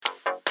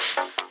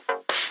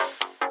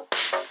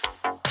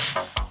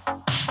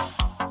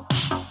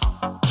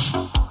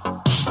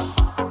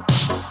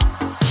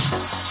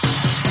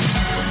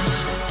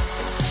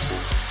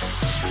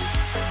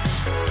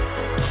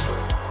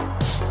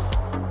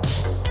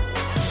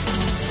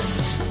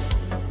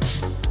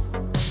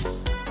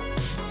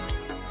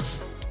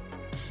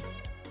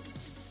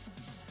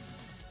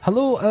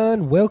Hello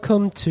and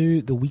welcome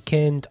to the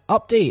Weekend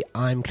Update.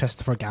 I'm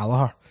Christopher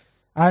Gallagher.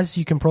 As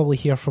you can probably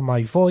hear from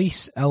my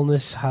voice,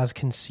 illness has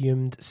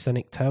consumed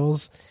Cynic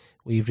Towers.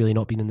 We've really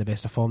not been in the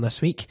best of form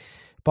this week.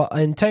 But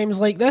in times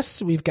like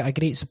this, we've got a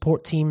great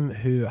support team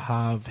who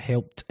have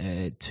helped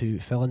to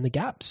fill in the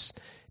gaps.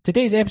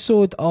 Today's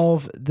episode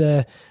of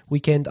the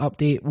Weekend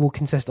Update will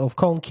consist of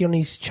Colin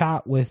Kearney's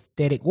chat with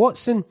Derek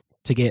Watson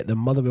to get the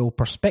Motherwell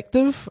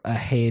perspective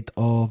ahead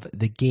of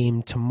the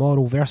game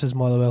tomorrow versus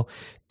Motherwell.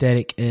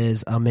 Derek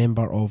is a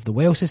member of the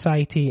Well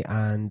Society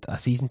and a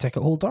season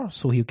ticket holder,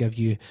 so he'll give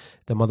you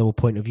the Motherwell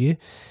point of view.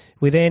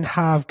 We then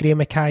have Graham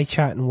Mackay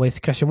chatting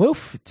with Christian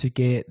Wolf to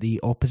get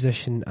the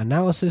opposition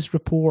analysis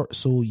report,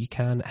 so you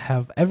can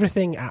have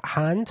everything at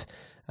hand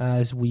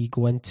as we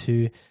go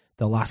into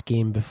the last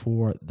game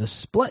before the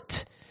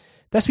split.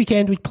 This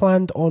weekend we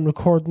planned on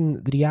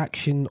recording the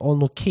reaction on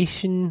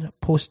location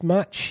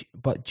post-match,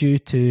 but due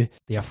to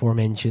the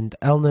aforementioned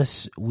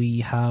illness,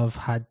 we have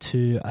had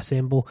to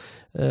assemble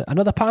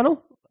another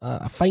panel,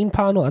 a fine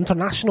panel,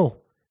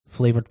 international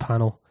flavoured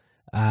panel.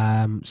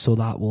 So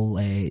that will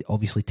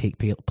obviously take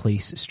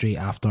place straight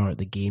after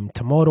the game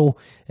tomorrow.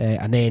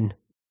 And then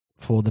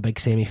for the big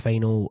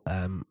semi-final,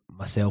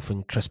 myself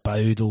and Chris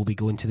Bowd will be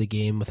going to the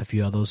game with a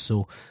few others,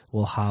 so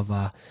we'll have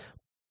a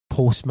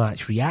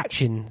post-match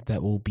reaction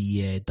that will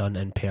be done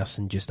in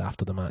person just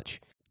after the match.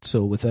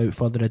 So without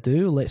further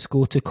ado, let's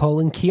go to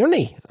Colin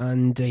Kearney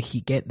and he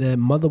get the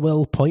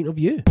Motherwell point of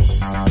view.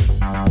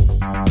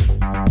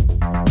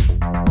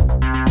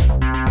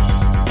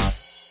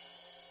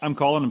 I'm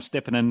Colin, I'm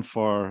stepping in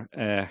for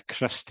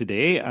Chris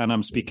today, and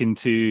I'm speaking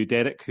to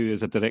Derek, who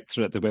is a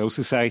director at the Well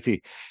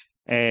Society.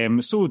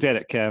 So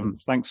Derek,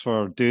 thanks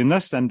for doing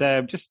this, and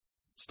just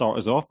start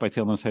us off by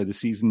telling us how the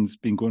season's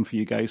been going for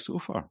you guys so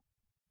far.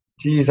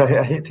 Geez,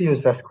 I hate to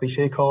use this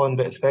cliche, Colin,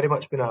 but it's very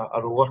much been a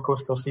roller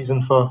coaster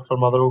season for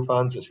Motherwell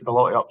fans. It's had a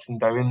lot of ups and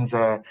downs.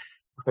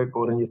 Without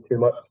boring you too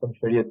much, I'm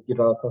sure you'd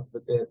rather talk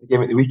about the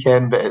game at the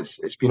weekend, but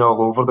it's been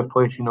all over the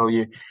place. You know,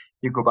 you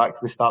go back to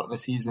the start of the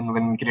season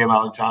when Graham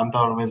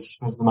Alexander was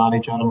the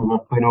manager and we were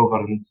playing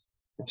over in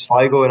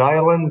Sligo in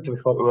Ireland. We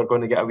thought we were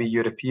going to get a wee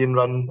European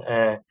run,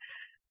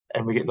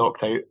 and we get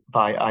knocked out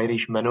by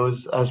Irish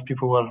minnows, as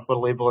people were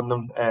labelling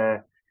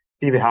them.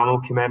 Stevie Hamill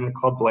came in,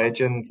 club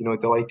legend,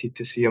 delighted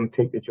to see him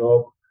take the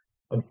job.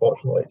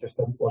 Unfortunately, it just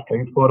didn't work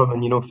out for him.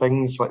 And,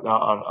 things like that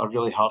are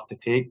really hard to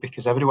take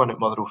because everyone at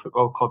Motherwell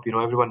Football Club,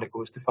 everyone that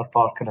goes to Fir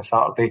Park on a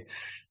Saturday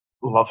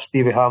loves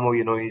Stevie Hamill.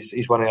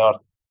 He's one of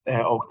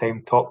our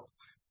all-time top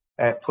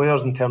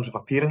players in terms of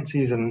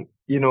appearances. And,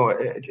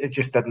 it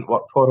just didn't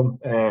work for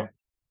him.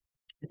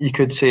 You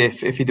could say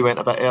if he'd went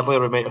a bit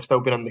earlier, we might have still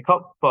been in the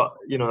cup. But,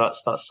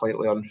 that's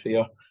slightly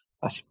unfair.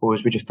 I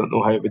suppose we just don't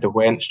know how it would have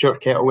went.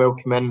 Stuart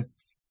Kettlewell came in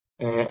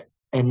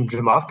and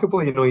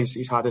remarkably,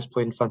 he's had us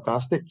playing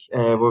fantastic.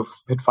 We've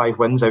had 5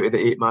 wins out of the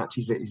 8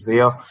 matches that he's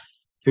there.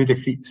 2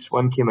 defeats,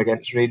 one came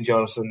against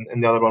Rangers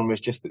and the other one was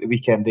just at the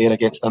weekend there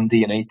against Dundee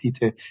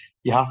United.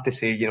 You have to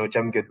say,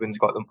 Jim Goodwin's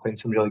got them playing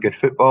some really good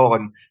football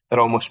and they're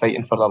almost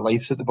fighting for their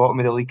lives at the bottom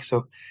of the league.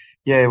 So,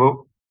 yeah,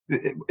 well,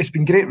 it's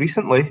been great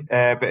recently,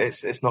 but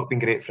it's not been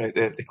great throughout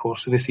the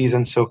course of the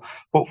season. So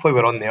hopefully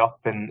we're on the up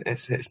and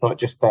it's not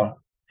just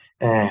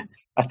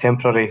a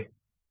temporary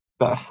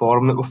bit of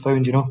form that we've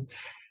found,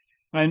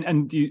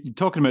 And you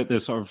talking about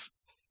the sort of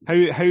how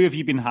have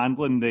you been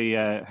handling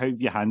how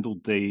have you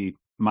handled the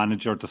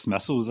manager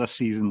dismissals this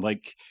season,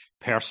 like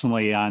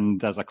personally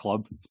and as a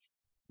club?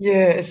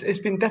 Yeah, it's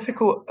been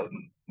difficult.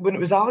 When it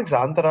was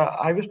Alexander,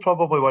 I was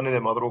probably one of the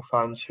Motherwell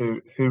fans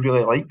who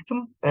really liked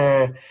him.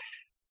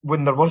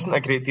 When there wasn't a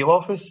great deal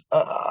of us,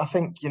 I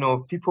think,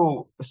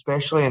 people,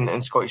 especially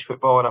in Scottish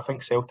football, and I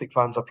think Celtic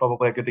fans are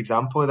probably a good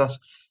example of this.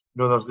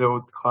 There's the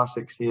old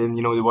classic saying,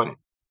 they want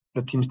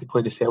the teams to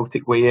play the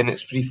Celtic way and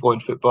it's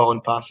free-flowing football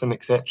and passing,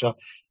 etc.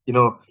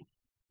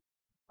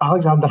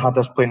 Alexander had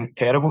us playing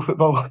terrible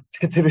football,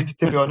 to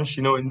be honest.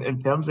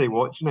 In terms of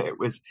watching it,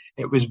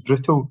 it was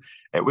brutal.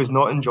 It was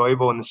not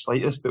enjoyable in the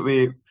slightest, but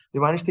we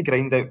managed to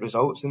grind out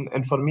results.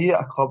 And for me,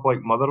 at a club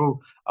like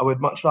Motherwell, I would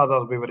much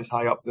rather we were as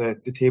high up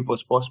the table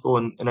as possible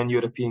and in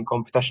European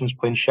competitions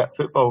playing shit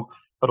football,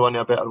 for want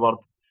of a better word.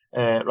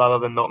 Rather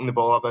than knocking the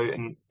ball about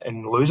and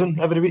losing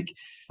every week.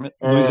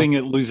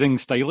 Losing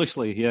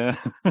stylishly, yeah.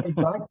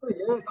 Exactly,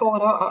 yeah,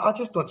 Colin. I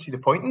just don't see the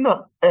point in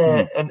that.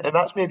 And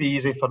that's maybe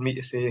easy for me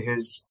to say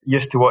who's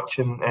used to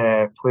watching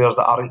players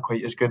that aren't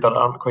quite as good or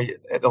aren't quite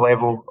at the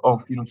level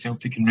of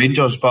Celtic and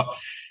Rangers. But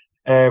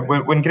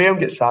when Graham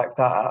gets sacked,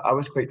 I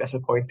was quite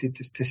disappointed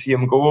to see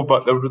him go,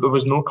 but there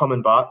was no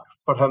coming back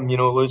for him.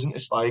 Losing to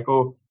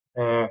Sligo,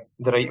 the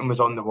writing was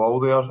on the wall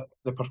there.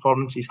 The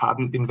performances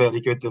hadn't been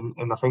very good,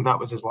 and I think that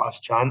was his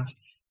last chance.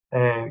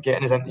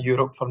 Getting us into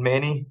Europe for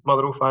many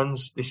Motherwell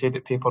fans, they said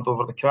it papered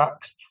over the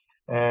cracks.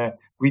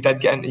 We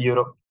did get into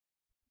Europe,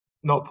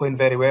 not playing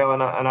very well,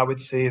 and I would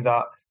say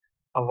that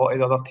a lot of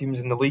the other teams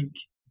in the league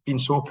being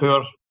so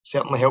poor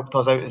certainly helped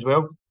us out as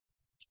well.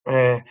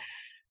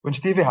 when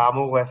Stevie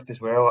Hamill left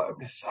as well,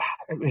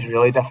 it was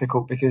really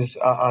difficult because,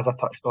 as I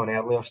touched on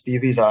earlier,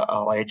 Stevie's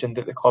a legend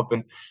at the club,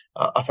 and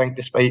I think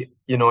despite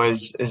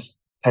his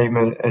time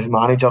as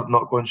manager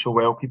not going so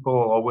well, people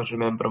will always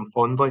remember him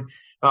fondly.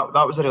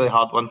 That was a really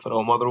hard one for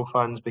all Motherwell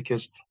fans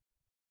because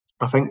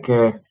I think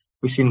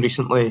we've seen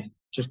recently,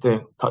 just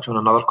to touch on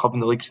another club in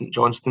the league, St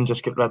Johnstone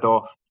just get rid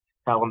of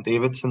Callum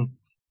Davidson.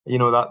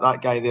 That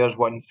guy there's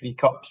won 3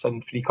 cups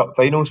and 3 cup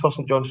finals for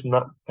St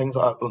Johnstone. Things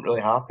like that don't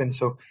really happen.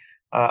 So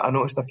I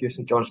noticed a few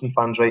St Johnstone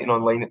fans writing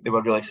online that they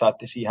were really sad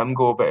to see him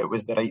go, but it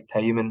was the right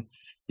time. And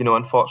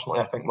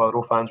unfortunately, I think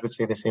Motherwell fans would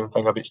say the same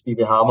thing about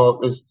Stevie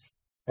Hamill.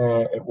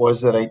 It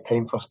was the right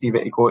time for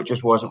Stevie to go. It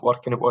just wasn't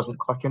working. It wasn't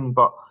clicking.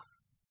 But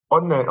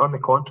on the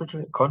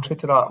contrary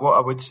to that, what I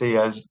would say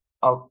is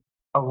a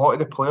lot of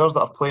the players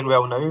that are playing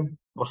well now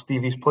were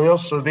Stevie's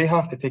players, so they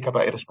have to take a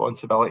bit of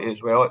responsibility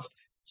as well. It's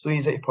so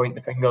easy to point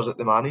the fingers at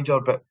the manager,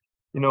 but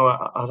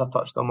as I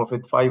touched on, we've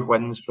had 5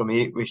 wins from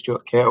 8 with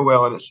Stuart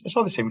Kettlewell, and it's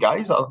all the same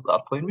guys that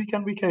are playing week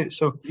in, week out.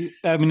 So,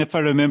 I mean, if I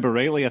remember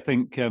rightly, I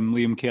think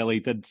Liam Kelly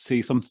did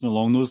say something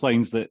along those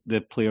lines, that the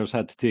players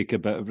had to take a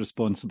bit of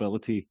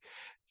responsibility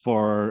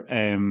for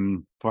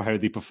how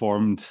they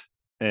performed.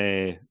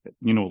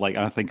 Like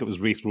I think it was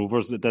Wraith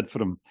Rovers that did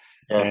for him,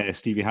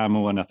 Stevie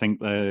Hamill, and I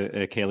think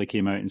Kelly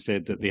came out and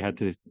said that they had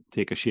to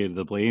take a share of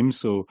the blame.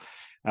 So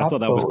I thought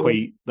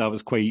that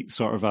was quite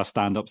sort of a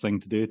stand-up thing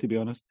to do, to be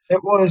honest.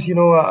 It was,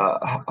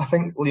 I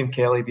think Liam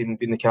Kelly, being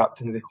the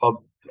captain of the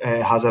club,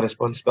 has a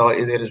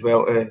responsibility there as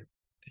well to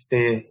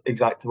say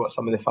exactly what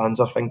some of the fans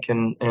are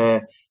thinking.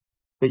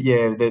 But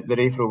yeah, the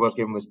Wraith Rovers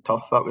game was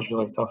tough. That was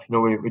really tough.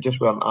 We just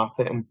weren't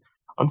at it. And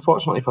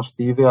unfortunately for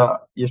Stevie,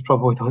 you've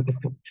probably done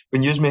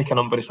when you make a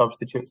number of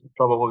substitutes, it's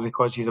probably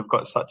because you've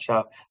got such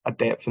a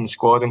depth in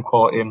squad and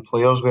quality in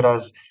players,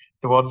 whereas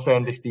towards the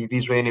end of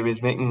Stevie's reign, he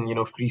was making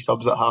 3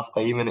 subs at half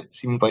time, and it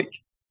seemed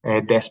like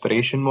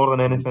desperation more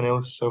than anything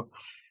else. So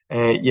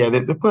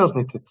the players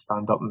need to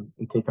stand up and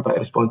take a bit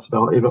of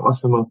responsibility. But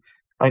listen, we're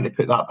trying to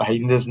put that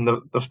behind us, and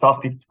they've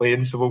started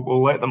playing, so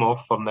we'll let them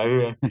off for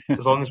now.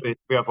 As long as we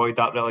avoid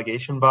that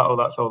relegation battle,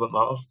 that's all that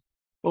matters.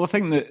 Well, I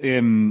think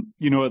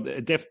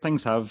that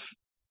things have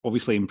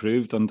obviously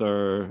improved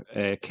under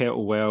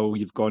Kettlewell.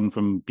 You've gone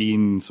from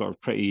being sort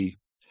of pretty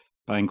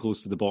bang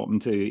close to the bottom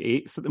to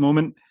 8th at the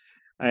moment.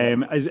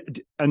 And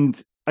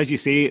as you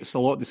say, it's a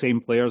lot of the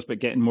same players, but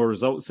getting more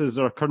results. Is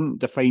there a current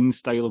defined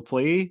style of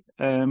play,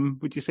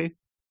 would you say?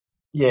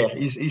 Yeah,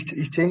 he's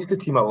changed the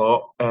team a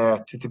lot.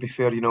 To be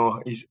fair,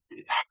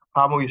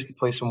 Hamill used to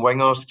play some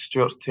wingers.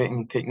 Stuart's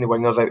taking the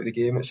wingers out of the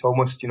game. It's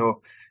almost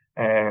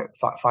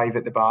 5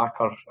 at the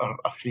back, or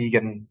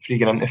freeing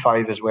into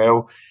 5 as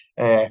well.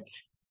 I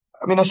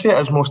mean, I say it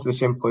as most of the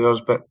same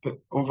players, but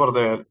over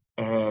the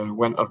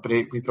winter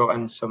break, we brought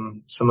in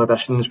some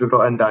additions. We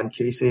brought in Dan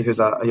Casey, who's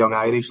a young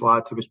Irish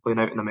lad who was playing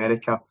out in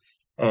America.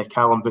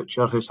 Callum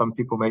Butcher, who some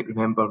people might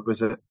remember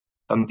was at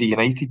Dundee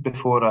United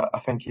before. I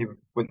think he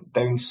went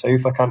down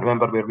south. I can't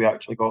remember where we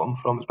actually got him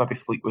from. It's maybe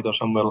Fleetwood or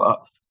somewhere like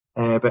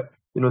that. But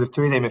the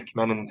 2 of them have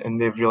come in and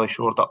they've really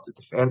shored up the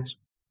defence.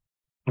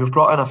 We've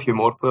brought in a few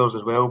more players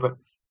as well, but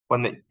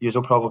one that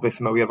you'll probably be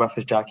familiar with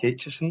is Jack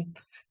Aitchison.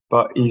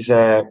 But he's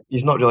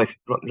not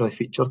really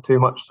featured too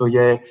much. So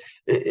yeah,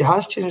 it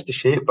has changed the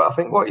shape. But I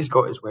think what he's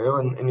got as well,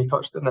 and he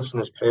touched on this in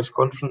his press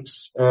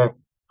conference. I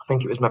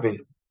think it was maybe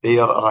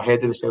there or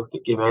ahead of the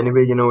Celtic game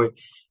anyway.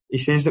 He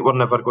says that we're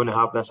never going to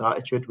have this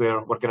attitude where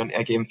we're going into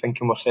a game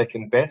thinking we're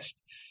second best.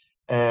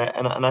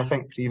 And I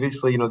think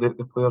previously,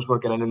 the players were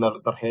getting in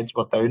and their heads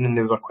were down and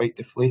they were quite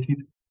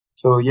deflated.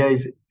 So yeah,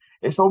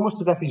 it's almost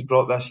as if he's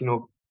brought this,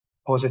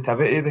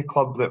 positivity to the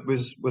club that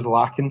was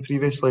lacking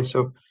previously.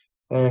 So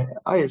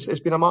it's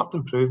been a marked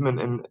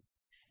improvement, and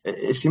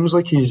it seems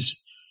like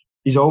he's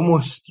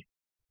almost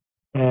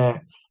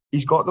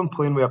he's got them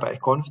playing with a bit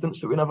of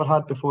confidence that we never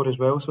had before as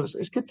well. So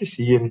it's good to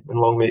see, and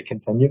long may it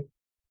continue.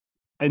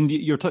 And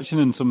you're touching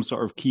on some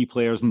sort of key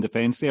players in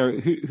defence there.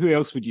 Who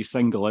else would you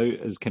single out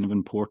as kind of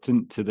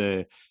important to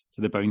the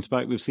bounce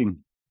back we've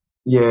seen?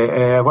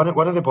 Yeah, one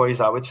of the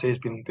boys I would say has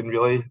been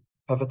really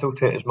pivotal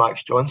to it is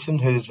Max Johnson,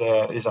 who's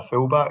a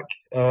fullback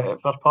at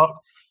Fir Park.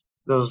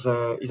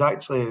 He's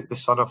actually the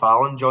son of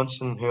Alan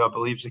Johnson, who I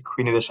believe is the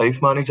Queen of the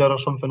South manager or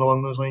something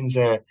along those lines.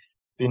 Played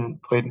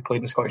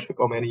in Scottish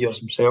football many years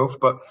himself.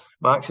 But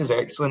Max is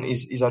excellent.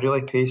 He's a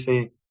really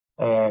pacey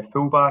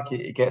fullback.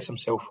 He gets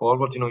himself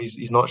forward.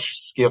 He's not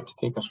scared to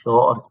take a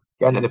shot or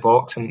get into the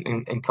box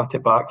and cut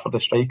it back for the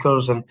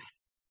strikers. And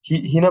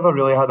he never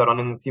really had a run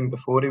in the team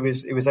before. He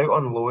was out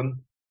on loan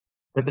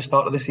at the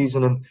start of the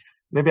season, and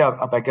maybe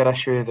a bigger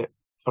issue that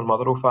for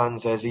Motherwell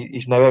fans is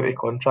he's now out of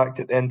contract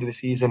at the end of the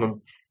season,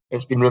 and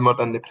it's been rumoured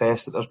in the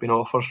press that there's been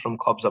offers from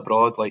clubs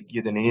abroad like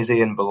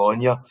Udinese and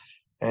Bologna.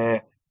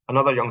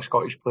 Another young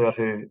Scottish player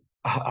who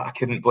I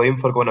couldn't blame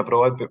for going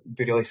abroad, but would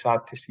be really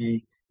sad to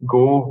see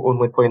go,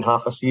 only playing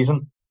half a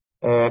season.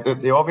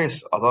 The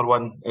obvious other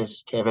one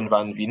is Kevin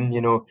Van Veen.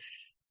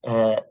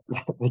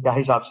 The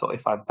guy's absolutely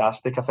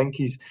fantastic. I think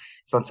he's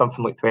done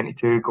something like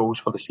 22 goals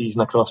for the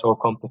season across all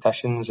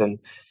competitions, and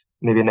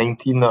maybe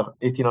 19 or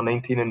 18 or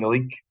 19 in the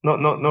league.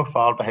 Not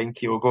far behind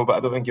Kyogo, but I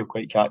don't think he'll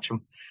quite catch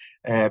him.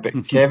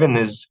 But Kevin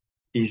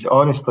he's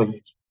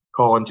honestly,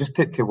 Colin, just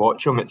to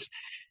watch him, it's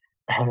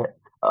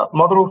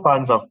Motherwell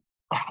fans are,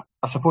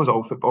 I suppose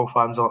all football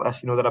fans are like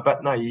this, they're a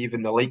bit naive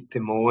and they like to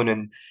moan,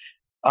 and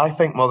I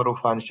think Motherwell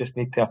fans just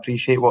need to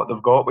appreciate what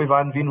they've got with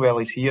Van Veen while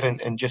he's here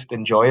and just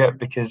enjoy it,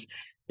 because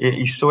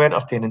he's so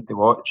entertaining to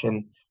watch.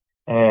 And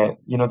the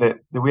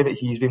way that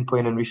he's been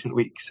playing in recent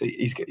weeks,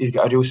 he's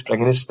got a real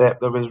spring in his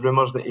step. There was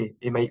rumours that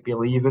he might be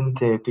leaving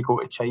to go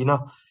to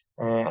China,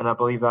 and I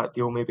believe that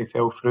deal maybe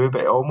fell through,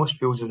 but it almost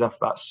feels as if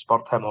that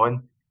spurred him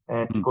on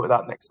to go to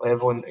that next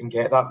level and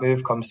get that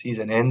move come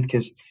season end,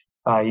 because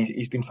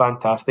he's been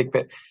fantastic.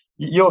 But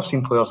you've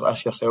seen players like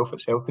this yourself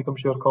at Celtic, I'm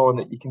sure, Colin,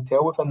 that you can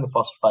tell within the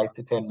first 5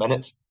 to 10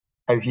 minutes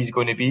how he's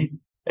going to be,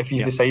 if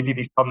he's decided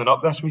he's turning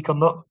up this week or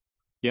not.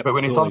 Yep, but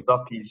when he turns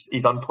up,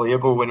 he's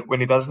unplayable. When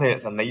he doesn't,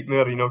 it's a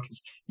nightmare,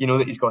 because you know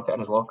that he's got it in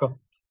his locker.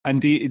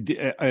 And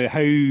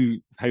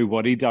how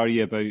worried are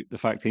you about the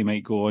fact he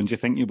might go on? Do you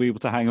think you'll be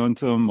able to hang on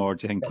to him, or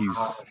do you think he's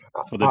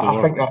for the door?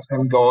 I think that's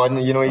him gone.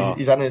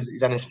 He's in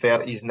his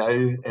 30s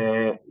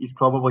now. He's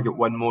probably got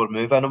one more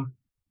move in him.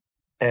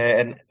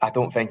 And I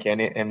don't think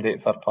any MD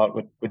at Fir Park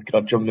would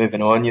grudge him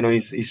moving on.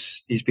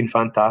 He's been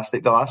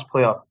fantastic. The last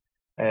player,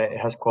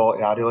 his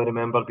quality I really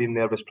remember being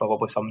there was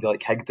probably somebody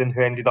like Higdon,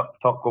 who ended up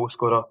top goal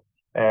scorer,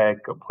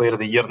 got player of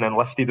the year and then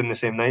lifted in the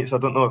same night. So I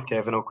don't know if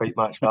Kevin will quite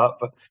match that,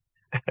 but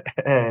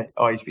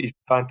he's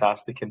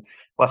fantastic. And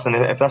listen,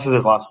 if this is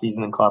his last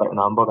season in Claret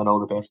and Amber, then all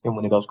the best to him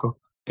when he does go.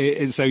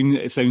 It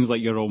sounds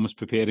like you're almost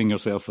preparing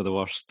yourself for the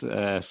worst. We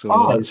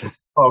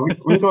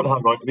don't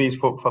hang on to these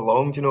folk for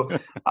long.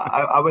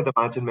 I would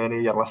imagine many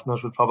of your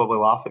listeners would probably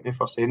laugh at me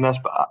for saying this,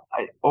 but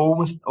it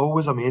always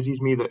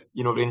amazes me that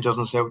Rangers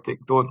and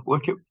Celtic don't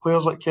look at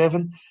players like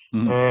Kevin.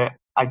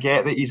 I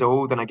get that he's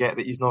old and I get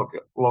that he's not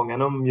got long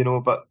in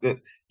him, but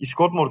he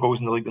scored more goals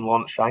in the league than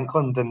Lawrence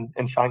Shankland, and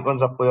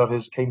Shankland's a player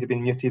who's kind of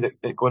been muted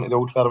at going to the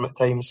Old Firm at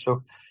times.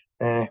 So,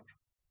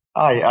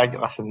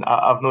 listen,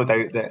 I've no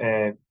doubt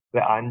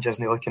that Ange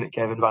isn't looking at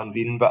Kevin Van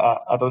Veen,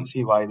 but I don't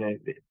see why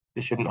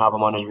they shouldn't have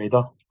him on his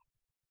radar.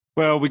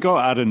 Well, we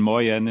got Aaron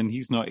Moy in, and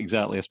he's not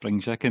exactly a spring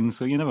chicken,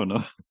 so you never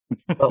know.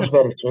 That's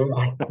very true.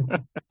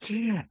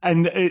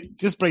 And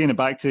just bringing it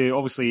back to,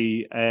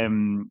 obviously,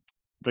 bringing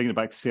it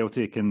back to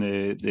Celtic and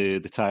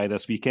the tie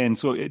this weekend.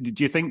 So,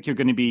 do you think you're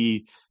going to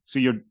be? So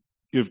you're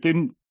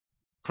doing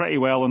pretty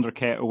well under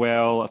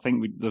Kettlewell. I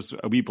think there's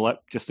a wee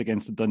blip just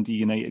against the Dundee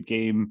United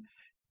game.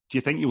 Do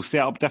you think you'll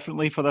set up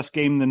differently for this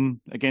game than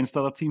against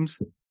other teams?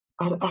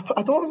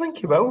 I don't think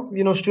he will.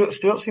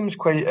 Stuart seems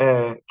quite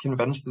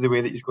convinced of the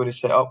way that he's going to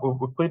set up.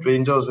 We've played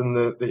Rangers in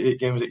the 8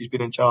 games that he's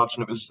been in charge,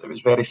 and it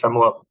was very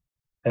similar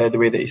the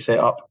way that he set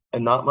up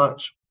in that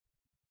match.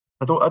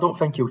 I don't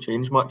think he'll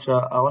change much.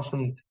 I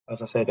listened,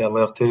 as I said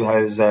earlier, to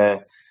his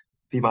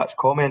pre-match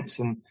comments,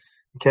 and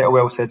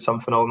Kettlewell said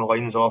something along the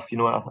lines of,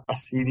 I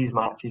see these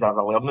matches as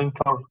a learning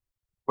curve,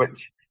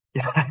 which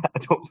I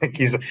don't think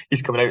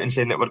he's coming out and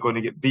saying that we're going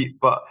to get beat,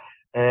 but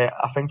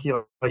I think he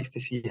likes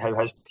to see how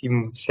his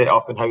team set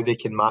up and how they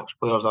can match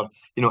players, or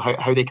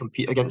how they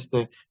compete against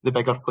the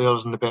bigger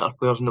players and the better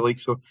players in the league.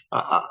 So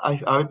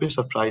I would be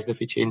surprised if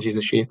he changes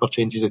the shape or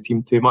changes the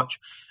team too much.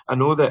 I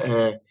know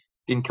that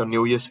Dean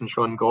Cornelius and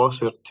Sean Goss,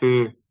 who are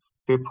two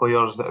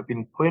players that have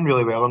been playing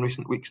really well in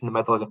recent weeks in the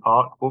middle of the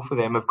park, both of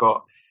them have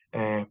got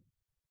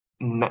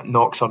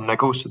knocks or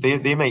niggles, so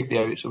they might be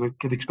out. So we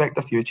could expect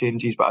a few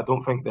changes, but I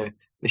don't think the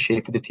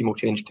shape of the team will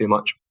change too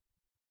much.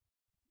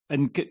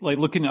 And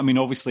looking,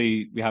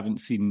 obviously we haven't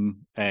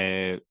seen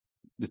the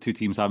two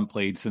teams haven't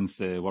played since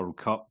the World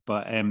Cup,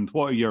 but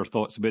what are your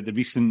thoughts about the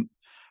recent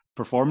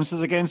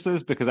performances against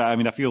us? Because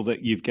I feel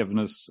that you've given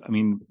us,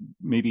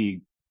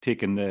 maybe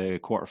taking the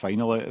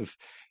quarter-final out of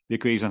the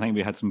equation, I think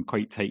we had some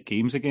quite tight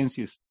games against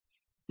you.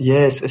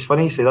 Yes, it's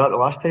funny you say that. The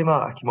last time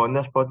I came on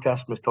this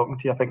podcast and was talking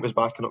to you, I think it was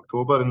back in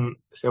October, and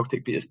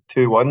Celtic beat us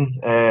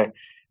 2-1.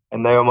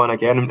 And now I'm on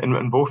again,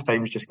 and both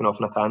times, just going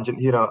off on a tangent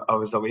here, I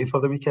was away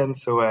for the weekend,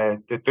 so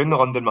doing the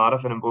London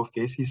Marathon in both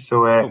cases.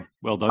 So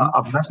well done.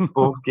 I've missed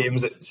both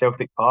games at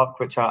Celtic Park,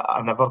 which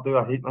I never do.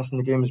 I hate missing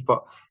the games,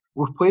 but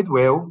we've played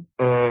well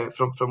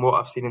from what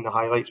I've seen in the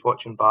highlights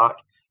watching back.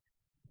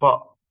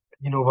 But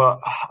you know what?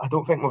 I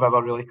don't think we've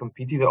ever really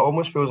competed. It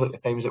almost feels like the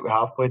times that we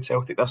have played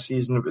Celtic this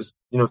season, it was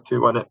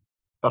 2-1 at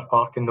Fir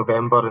Park in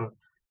November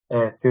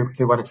and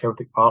 2-1 at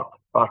Celtic Park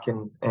back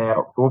in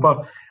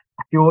October.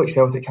 I feel like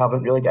Celtic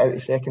haven't really got out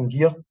of second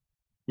gear.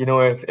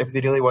 If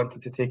they really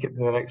wanted to take it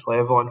to the next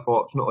level,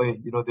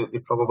 unfortunately, they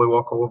probably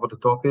walk all over the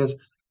top of us.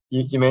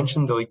 You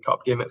mentioned the League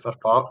Cup game at Fir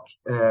Park,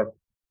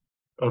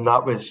 and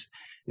that was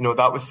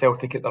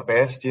Celtic at their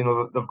best. They've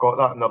got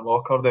that in their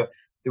locker.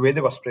 The way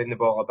they were spreading the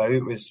ball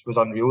about was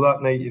unreal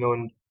that night.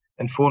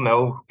 And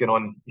 4-0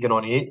 going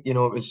on 8. It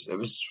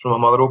was from a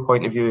Motherwell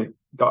point of view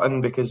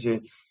gutting, because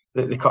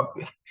the cup.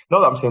 Not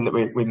that I'm saying that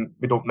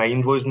we don't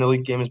mind losing the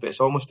league games, but it's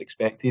almost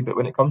expected. But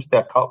when it comes to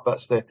a cup,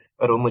 that's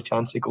our only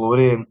chance of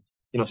glory. And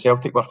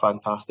Celtic were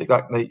fantastic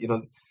that night.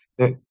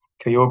 The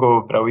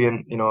Kyogo,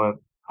 brilliant.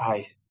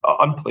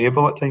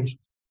 unplayable at times.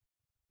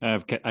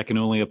 I can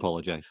only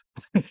apologise.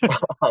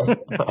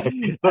 Doesn't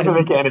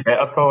make it any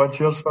better, Colin.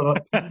 Cheers for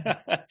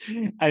that.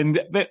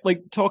 But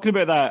like talking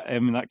about that,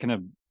 that kind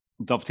of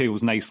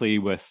dovetails nicely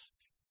with.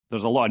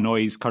 There's a lot of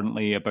noise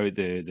currently about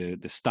the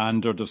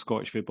standard of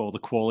Scottish football, the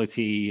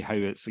quality, how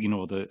it's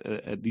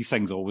these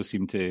things always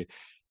seem to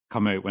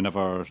come out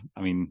whenever.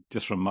 I mean,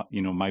 just from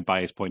my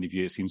biased point of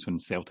view, it seems when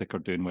Celtic are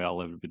doing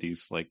well,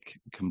 everybody's like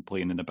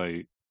complaining about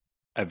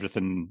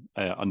everything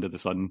under the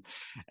sun.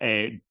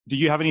 Do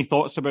you have any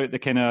thoughts about the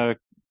kind of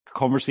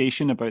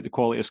conversation about the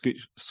quality of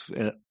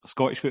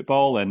Scottish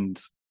football, and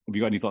have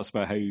you got any thoughts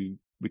about how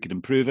we could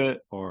improve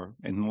it or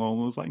anything along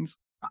those lines?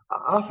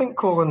 I think,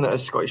 Colin, that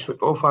as Scottish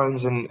football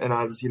fans and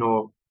as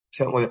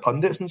certainly the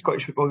pundits in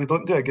Scottish football, they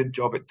don't do a good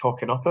job at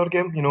talking up our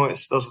game.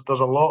 There's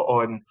a lot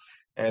on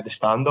the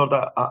standard.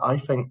 I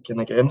think,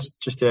 and again,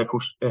 just to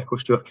echo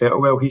Stuart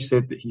Kettlewell, he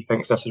said that he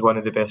thinks this is one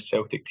of the best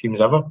Celtic teams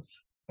ever.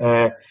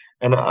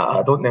 And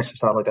I don't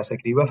necessarily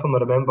disagree with him. I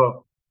remember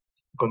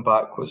going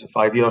back,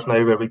 5 years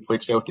now, where we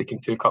played Celtic in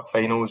 2 cup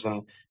finals,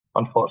 and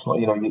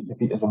unfortunately, you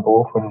beat us in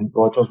both when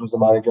Rodgers was the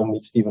manager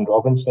and Stephen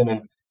Robinson.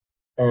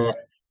 And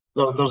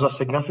there's a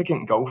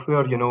significant gulf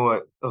there,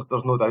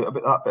 there's no doubt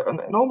about that. But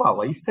in all my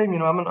lifetime,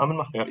 I'm in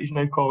my 30s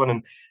now, Colin,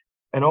 and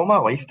in all my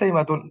lifetime,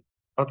 I don't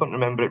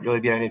remember it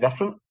really being any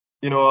different.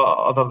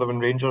 Other than when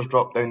Rangers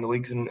dropped down the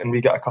leagues and we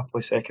got a couple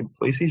of second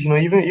places.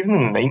 Even in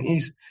the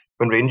 90s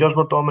when Rangers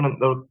were dominant,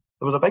 there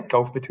was a big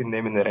gulf between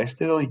them and the rest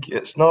of the league.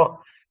 It's not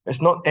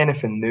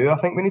anything new. I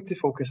think we need to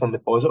focus on the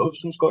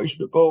positives in Scottish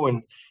football,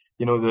 and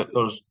that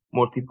there's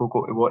more people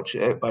go to watch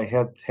it by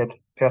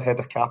per head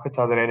of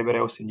capita than anywhere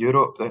else in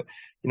Europe. That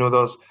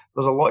there's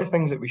a lot of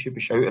things that we should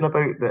be shouting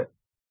about that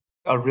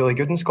are really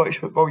good in Scottish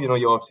football.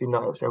 You've seen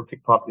that at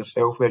Celtic Park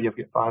yourself, where you've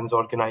got fans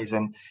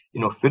organising,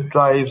 food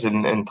drives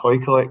and toy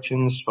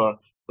collections for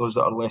those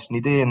that are less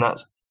needy, and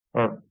those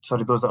that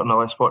are in a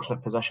less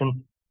fortunate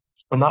position.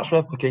 And that's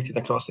replicated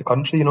across the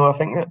country. I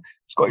think that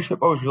Scottish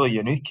football is really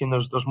unique, and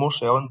there's more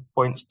selling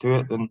points to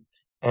it than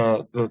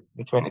the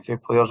 22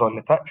 players on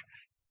the pitch.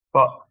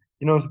 But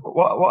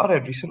what I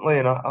read recently,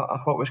 and I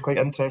thought was quite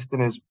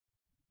interesting, is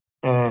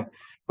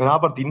when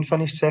Aberdeen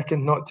finished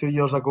second not 2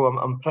 years ago,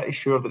 I'm pretty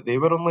sure that they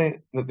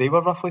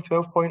were roughly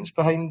 12 points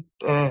behind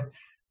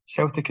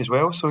Celtic as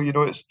well. So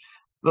it's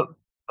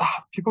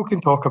people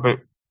can talk about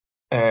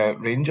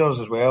Rangers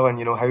as well, and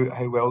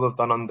how well they've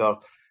done under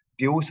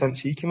Beale since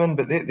he came in,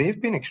 but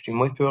they've been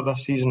extremely poor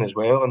this season as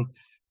well. And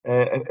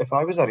if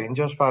I was a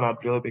Rangers fan,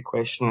 I'd really be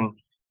questioning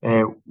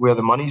where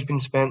the money's been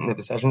spent and the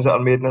decisions that are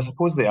made. And I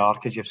suppose they are,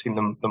 because you've seen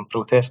them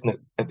protesting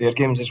at their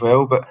games as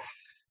well. But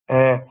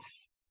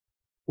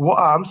what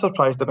I am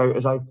surprised about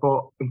is I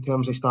thought, in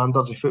terms of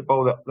standards of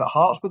football, that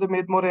Hearts would have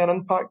made more of an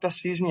impact this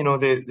season.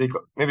 They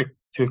got maybe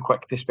too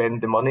quick to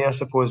spend the money, I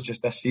suppose,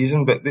 just this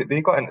season. But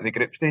they got into the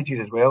group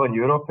stages as well in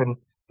Europe, and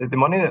the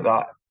money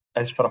that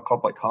is for a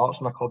club like Hearts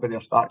and a club of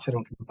their stature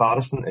in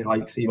comparison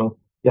to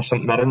your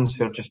St Mirrens,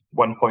 who are just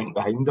 1 point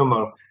behind them,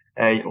 or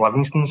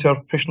Livingston's who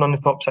are pushing on the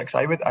top 6.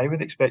 I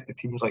would expect the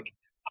teams like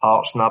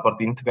Hearts and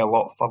Aberdeen to be a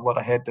lot further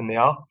ahead than they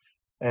are.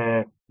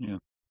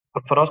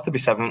 But for us to be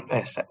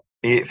 8th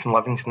and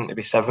Livingston to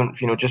be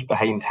 7th, just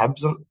behind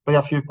Hibs by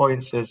a few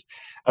points,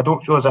 I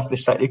don't feel as if the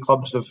City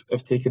clubs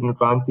have taken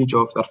advantage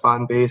of their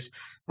fan base,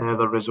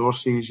 their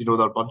resources,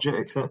 their budget,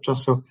 etc.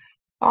 So,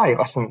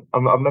 listen,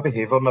 I'm maybe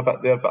havering a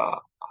bit there, but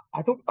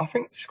I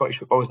think Scottish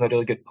football is in a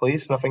really good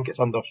place, and I think it's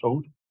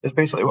undersold. It's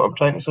basically what I'm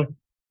trying to say.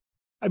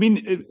 I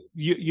mean,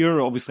 you're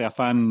obviously a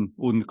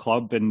fan-owned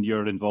club, and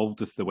you're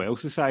involved with the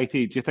Welsh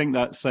Society. Do you think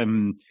that's?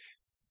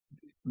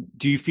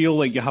 Do you feel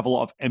like you have a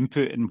lot of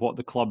input in what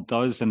the club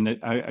does, and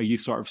are you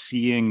sort of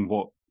seeing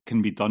what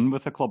can be done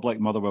with a club like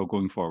Motherwell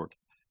going forward?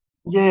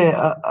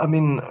 Yeah, I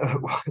mean,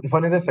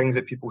 one of the things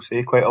that people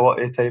say quite a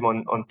lot of the time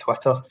on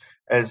Twitter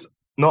is,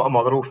 not a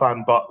Motherwell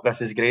fan, but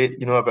this is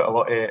great, about a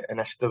lot of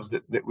initiatives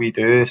that we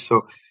do.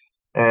 So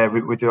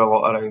we do a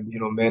lot around,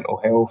 mental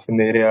health in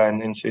the area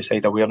and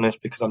suicide awareness,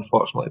 because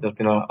unfortunately there's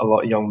been a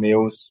lot of young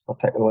males,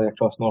 particularly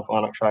across North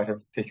Lanarkshire, who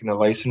have taken their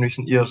lives in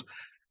recent years.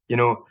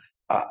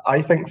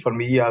 I think for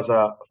me, as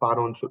a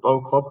fan-owned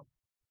football club,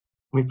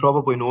 we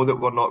probably know that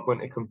we're not going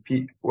to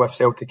compete with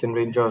Celtic and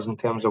Rangers in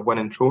terms of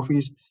winning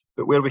trophies,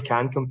 but where we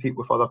can compete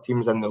with other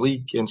teams in the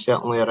league, and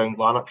certainly around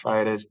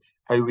Lanarkshire, is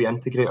how we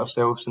integrate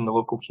ourselves in the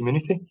local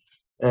community.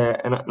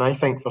 And I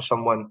think for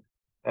someone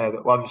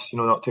that lives,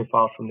 not too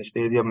far from the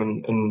stadium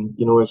and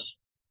is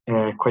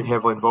quite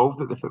heavily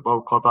involved at the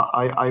football club,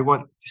 I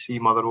want to see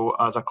Motherwell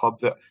as a club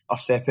that are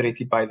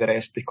separated by the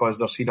rest, because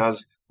they're seen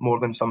as more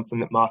than something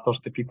that matters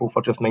to people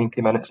for just 90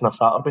 minutes on a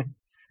Saturday.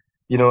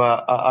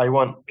 I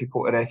want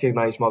people to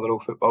recognise Motherwell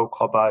Football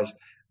Club as,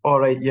 all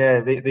right,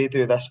 yeah, they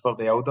do this for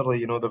the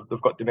elderly.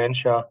 They've got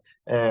dementia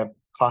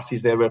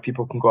classes there where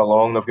people can go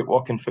along. They've got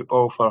walking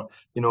football for,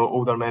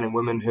 older men and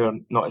women who are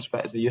not as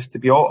fit as they used to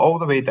be, all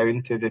the way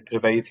down to the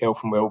provide health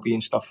and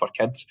wellbeing stuff for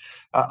kids.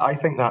 I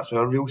think that's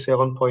our real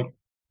selling point,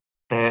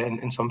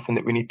 and something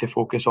that we need to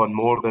focus on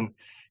more than,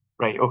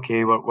 right,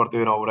 okay, we're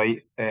doing all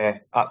right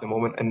at the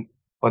moment. And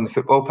on the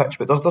football pitch.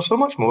 But there's so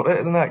much more to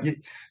it than that. You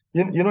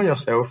know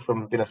yourself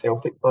from being a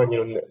Celtic fan,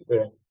 you know,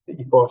 the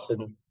ethos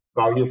and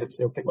values that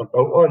Celtic were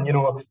built on, you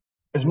know,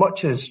 as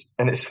much as,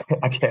 and it's,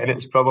 again,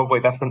 it's probably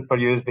different for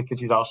you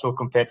because you are so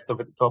competitive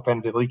at the top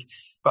end of the league.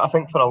 But I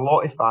think for a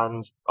lot of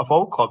fans of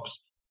all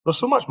clubs, there's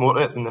so much more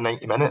to it than the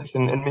 90 minutes,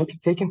 and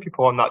taking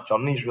people on that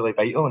journey is really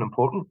vital and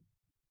important.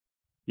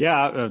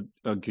 Yeah,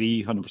 I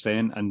agree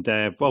 100%.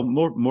 And well,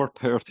 more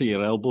power to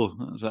your elbow,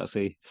 as I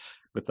say,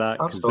 with that.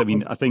 Because I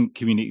mean, I think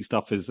community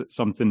stuff is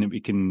something that we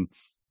can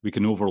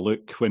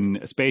overlook when,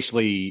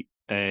 especially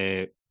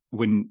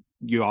when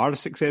you are a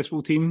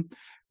successful team,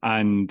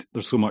 and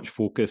there's so much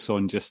focus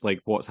on just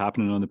like what's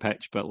happening on the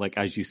pitch. But like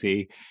as you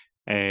say,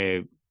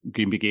 Green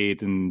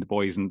Brigade and the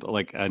boys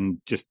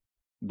and just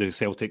the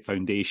Celtic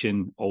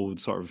Foundation all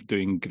sort of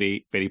doing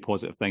great, very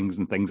positive things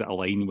and things that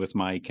align with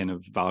my kind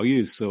of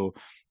values. So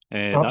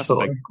that's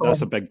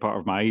a big part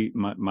of my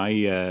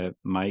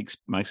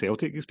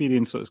Celtic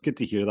experience. So it's good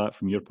to hear that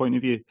from your point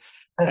of view.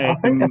 I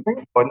think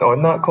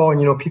on that, Colin,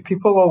 you know,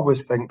 people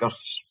always think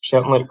there's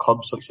certainly like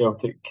clubs like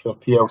Celtic or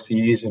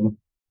PLCs, and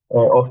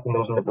often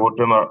those in the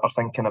boardroom are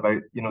thinking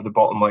about, you know, the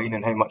bottom line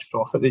and how much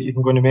profit that you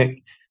can go to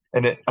make.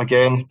 And it,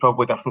 again,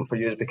 probably different for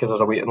you because there's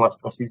a waiting list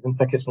for season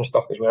tickets and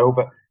stuff as well.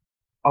 But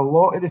a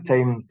lot of the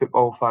time,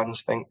 football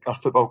clubs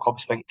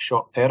think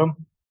short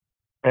term.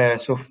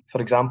 So,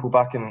 for example,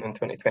 back in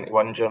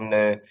 2021 during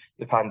the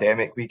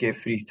pandemic, we gave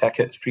free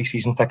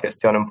season tickets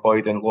to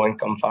unemployed and low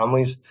income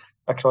families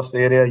across the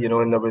area. You know,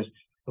 and there was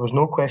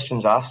no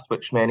questions asked,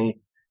 which many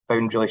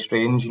found really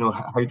strange. You know,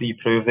 how do you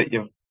prove that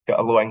you've got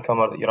a low income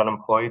or that you're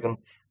unemployed? And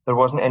there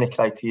wasn't any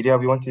criteria.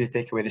 We wanted to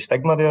take away the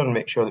stigma there and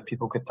make sure that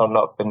people could turn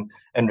up and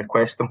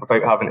request them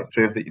without having to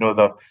prove that, you know,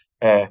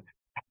 they're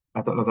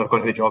they're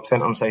going to the job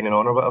centre and signing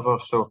on or whatever.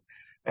 So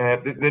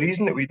the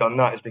reason that we done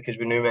that is because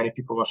we knew many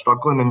people were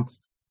struggling. And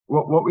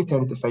what we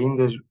tend to find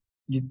is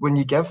when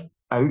you give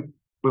out,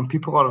 when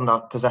people are in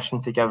a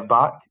position to give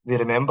back, they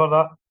remember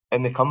that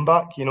and they come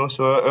back, you know.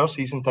 So our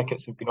season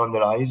tickets have been on the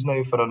rise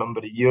now for a number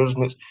of years,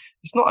 and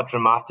it's not a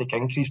dramatic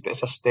increase, but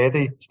it's a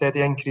steady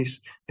increase,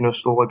 you know,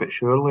 slowly but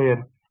surely.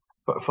 And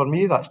but for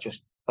me, that's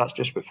just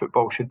what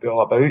football should be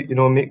all about, you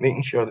know,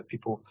 making sure that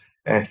people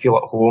feel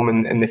at home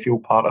and they feel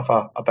part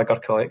of a bigger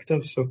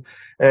collective. So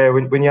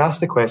when you ask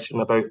the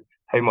question about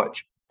how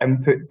much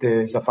input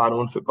does a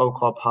fan-owned football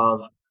club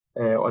have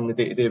on the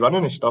day-to-day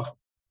running and stuff,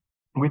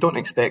 we don't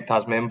expect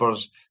as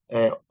members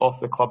of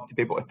the club to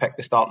be able to pick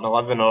the starting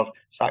 11 or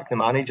sack the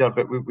manager,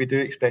 but we do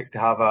expect to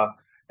have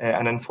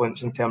an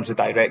influence in terms of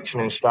direction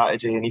and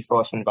strategy and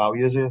ethos and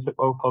values of the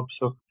football club.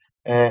 So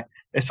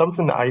it's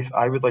something that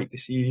I would like to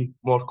see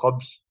more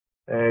clubs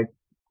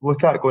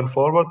look at going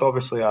forward.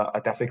 Obviously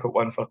a difficult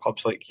one for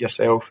clubs like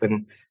yourself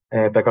and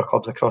bigger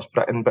clubs across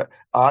Britain, but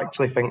I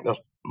actually think there's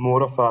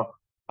more of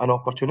an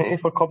opportunity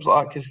for clubs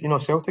like that because, you know,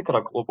 Celtic are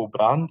a global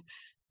brand.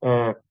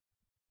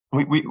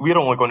 We're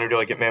only going to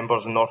really get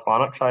members in North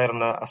Lanarkshire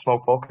and a small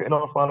pocket in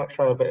North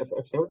Lanarkshire, but if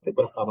Celtic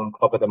were a fan-owned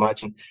club, I'd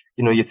imagine,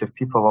 you know, you'd have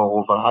people all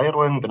over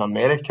Ireland and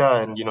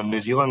America and, you know,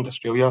 New Zealand,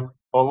 Australia,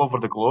 all over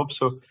the globe.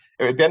 So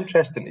it would be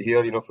interesting to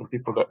hear, you know, from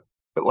people that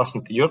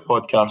listen to your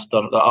podcast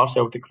or that are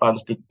Celtic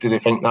fans, do they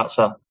think that's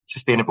a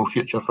sustainable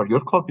future for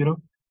your club, you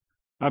know?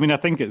 I mean, I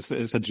think it's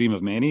a dream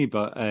of many,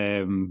 but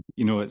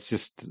you know, it's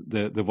just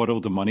the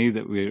world of money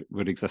that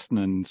we're existing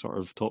in, sort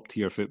of top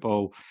tier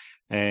football.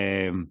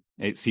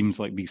 It seems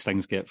like these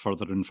things get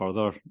further and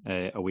further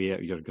away out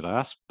of your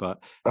grasp,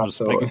 but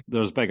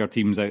there's bigger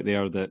teams out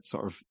there that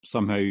sort of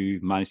somehow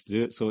manage to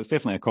do it. So it's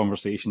definitely a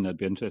conversation I'd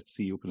be interested to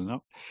see opening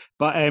up.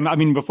 But I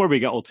mean, before we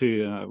get all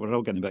too, we're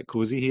all getting a bit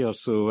cozy here,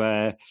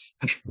 so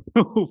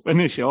we'll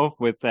finish off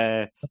with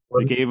the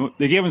game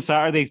on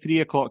Saturday,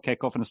 3:00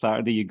 kickoff on a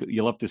Saturday.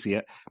 You love to see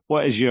it.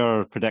 What is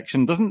your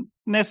prediction? Doesn't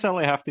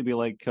necessarily have to be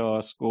like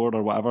a score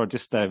or whatever.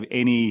 Just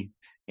any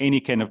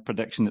kind of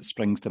prediction that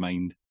springs to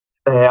mind.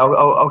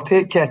 I'll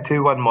take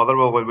 2-1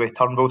 Motherwell with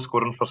Turnbull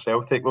scoring for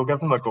Celtic. We'll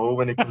give him a goal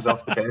when he comes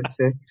off the bench.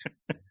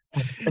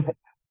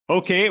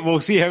 Okay, we'll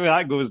see how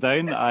that goes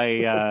down.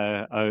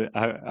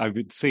 I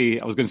would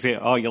say, I was going to say,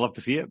 oh, you'll love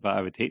to see it, but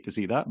I would hate to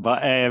see that.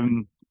 But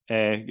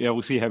yeah,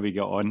 we'll see how we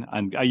get on.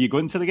 And are you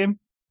going to the game?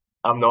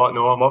 I'm not.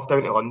 No, I'm off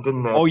down to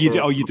London.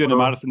 You're doing a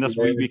marathon this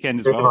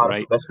weekend as well,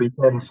 right? This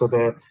weekend, so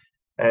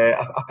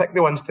I picked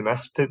the ones to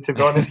miss. To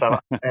be honest,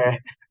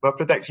 my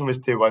prediction was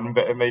 2-1,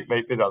 but it might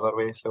be the other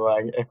way. So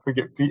if we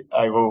get beat,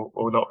 I will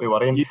not be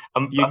worrying.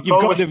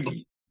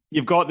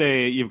 You've got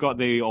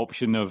the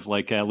option of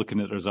like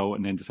looking at the result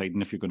and then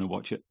deciding if you're going to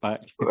watch it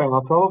back. Well,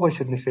 I probably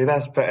shouldn't say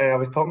this, but I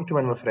was talking to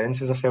one of my friends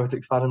who's a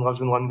Celtic fan and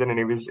lives in London, and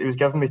he was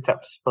giving me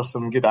tips for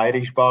some good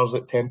Irish bars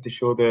that tend to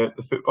show the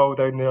football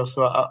down there.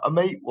 So I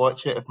might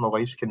watch it if my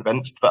wife's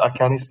convinced, but I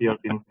can't see her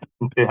being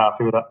too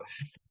happy with it.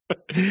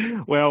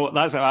 Well,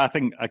 I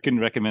think I couldn't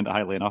recommend it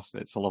highly enough.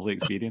 It's a lovely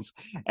experience.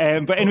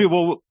 But anyway,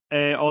 well,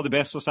 all the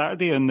best for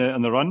Saturday and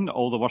the run.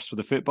 All the worst for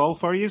the football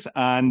for you.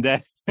 And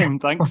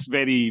thanks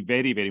very,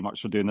 very, very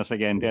much for doing this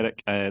again,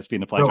 Derek. It's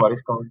been a pleasure. No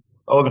worries, Colin.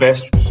 All the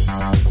best.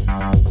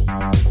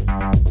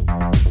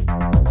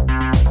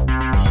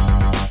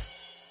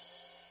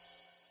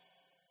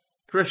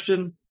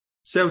 Christian,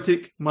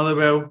 Celtic,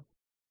 Motherwell.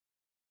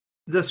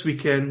 This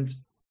weekend,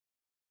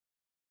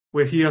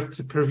 we're here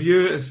to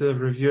preview instead of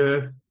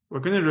review. We're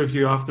going to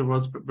review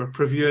afterwards, but we're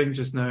previewing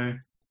just now.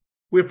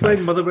 We're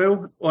playing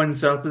Motherwell on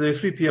Saturday,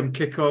 3 p.m.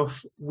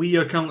 kickoff. We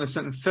are currently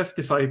sitting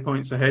 55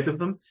 points ahead of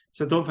them,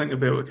 so I don't think they'll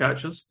be able to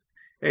catch us.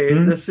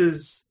 This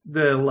is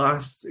the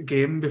last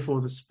game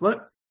before the split.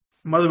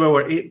 Motherwell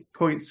are 8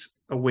 points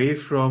away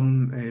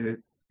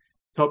from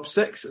top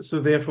 6, so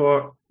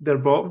therefore they're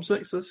bottom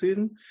 6 this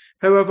season.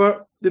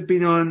 However, they've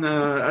been on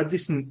a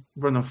decent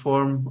run of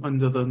form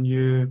under their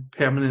new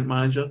permanent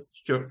manager,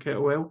 Stuart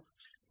Kettlewell.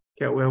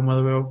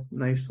 Motherwell,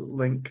 nice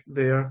link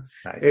there.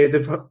 Nice.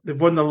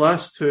 They've won their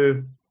last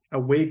 2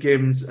 away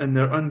games and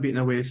they're unbeaten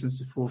away since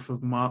the 4th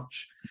of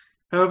March.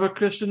 However,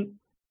 Christian,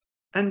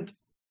 and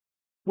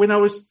when I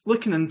was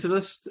looking into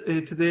this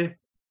today,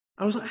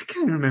 I was like, I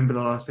can't remember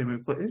the last time we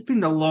played. It's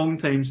been a long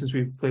time since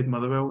we played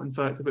Motherwell. In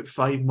fact, about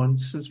 5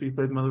 months since we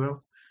played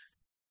Motherwell.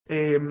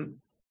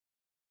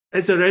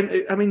 Is there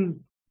any? I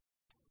mean,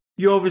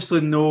 you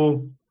obviously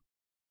know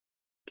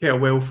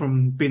Kettlewell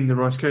from being the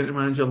Ross County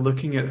manager,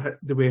 looking at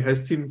the way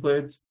his team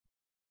played.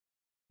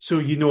 So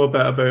you know a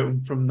bit about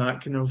him from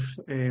that kind of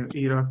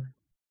era.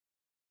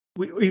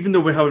 Even though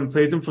we haven't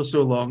played them for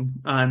so long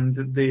and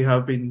they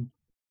have been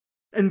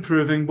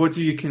improving, what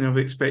do you kind of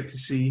expect to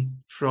see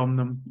from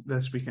them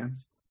this weekend?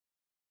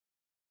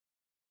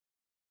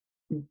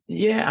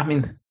 Yeah, I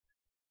mean,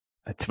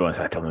 to be honest,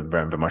 I don't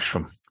remember much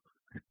from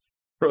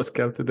Ross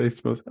County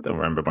days. I don't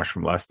remember much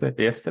from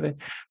yesterday.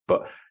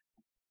 But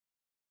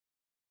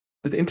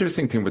the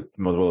interesting thing with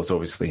Motherwell is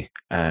obviously,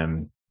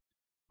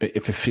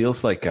 if it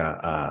feels like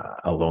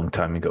a long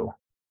time ago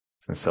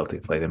since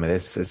Celtic played them,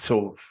 it's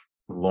so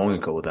long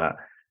ago that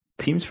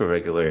teams were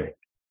regularly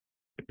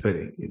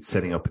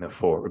setting up in a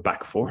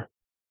back four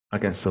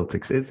against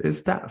Celtics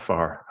is that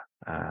far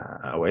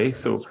away.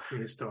 So it's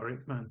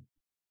prehistoric, man.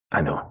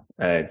 I know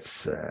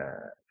it's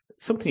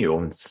something you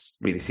won't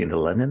really see in the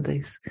Lennon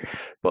days,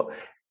 but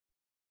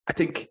I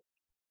think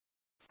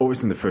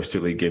always in the first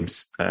 2 league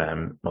games,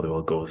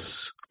 Motherwell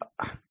goes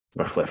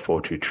roughly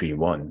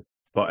 4-2-3-1.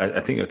 But I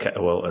think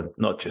Kettlewell,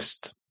 not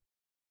just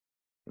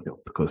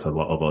because a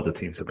lot of other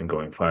teams have been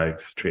going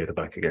 5-3 at the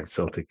back against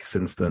Celtic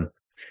since then.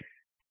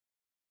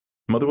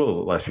 Motherwell,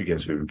 the last few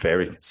games, have been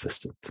very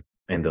consistent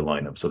in the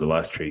lineup. So the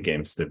last 3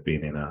 games, they've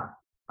been in a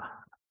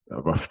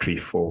rough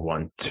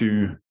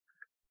 3-4-1-2.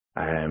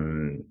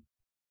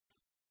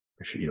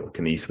 Which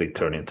can easily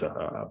turn into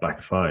a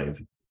back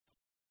 5.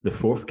 The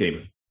 4th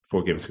game,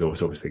 4 games ago,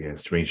 was obviously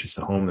against Rangers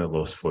at home. They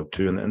lost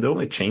 4-2. And the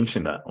only change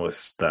in that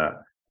was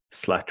that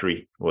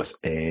Slattery was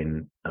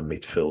in a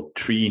midfield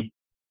 3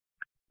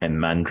 and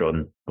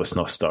Mandron was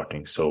not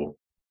starting. So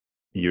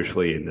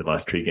usually in the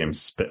last 3 games,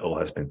 Spittle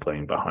has been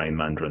playing behind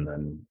Mandron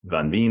and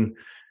Van Veen.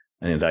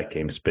 And in that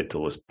game,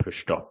 Spittle was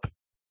pushed up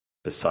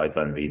beside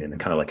Van Veen in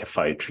kind of like a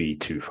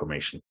 5-3-2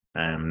 formation.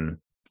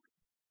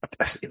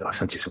 I've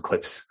sent you some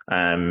clips,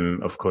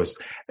 of course,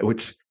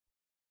 which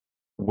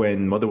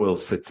when Motherwell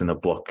sits in a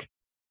block,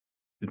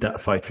 that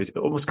 5-3, it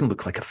almost can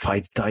look like a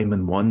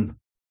 5-diamond-1. I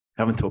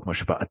haven't talked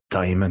much about a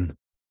diamond.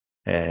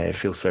 It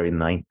feels very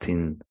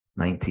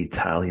 1990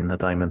 Italian, a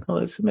diamond. Well,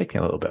 it's making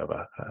a little bit of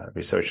a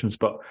resurgence,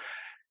 but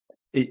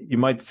you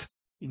might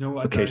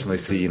occasionally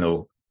see,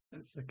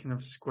 it's a kind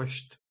of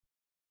squished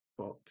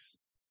box.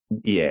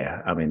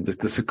 Yeah, I mean, this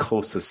is the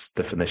closest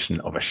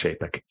definition of a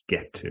shape I could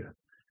get to.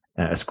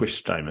 A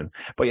squished diamond.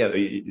 But yeah,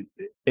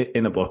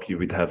 in a block you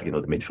would have, the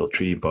midfield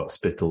 3, but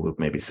Spittle would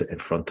maybe sit in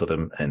front of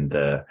them, and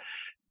the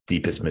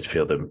deepest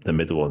midfield, the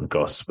middle one,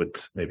 Goss,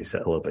 would maybe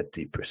sit a little bit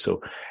deeper.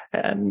 So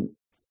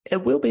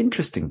it will be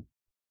interesting,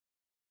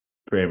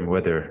 Graham,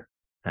 whether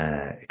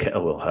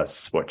Kettlewell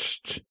has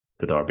watched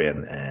the derby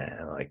and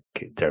like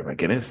Derek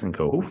McGuinness and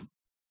go,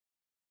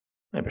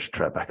 maybe I should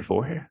try back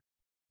 4 here.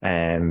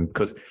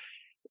 Because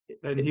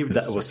then he would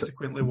have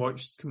subsequently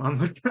watched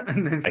Command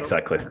and then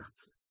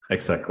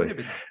Exactly.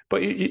 Maybe.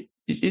 But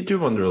you do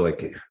wonder,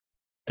 like,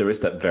 there is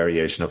that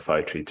variation of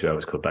 5-3-2 I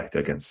was going back to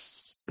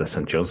against the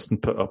St. Johnstone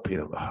put up,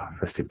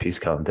 rest in peace,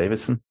 Callum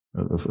Davison,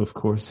 of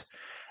course,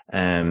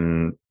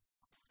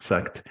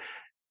 sacked,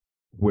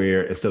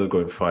 where instead of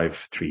going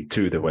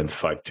 5-3-2, they went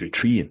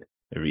 5-2-3,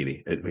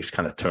 really, which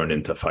kind of turned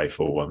into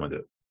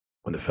 5-4-1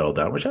 when they fell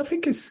down, which I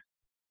think is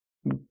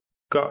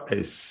got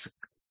its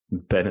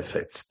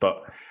benefits.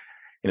 But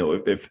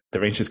if the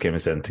Rangers game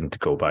is anything to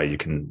go by, you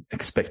can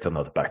expect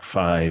another back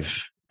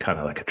 5, kind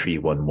of like a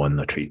 3-1-1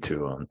 or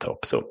 3-2 on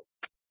top. So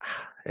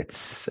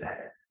it's,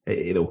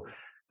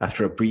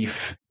 after a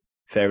brief,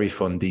 very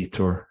fun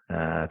detour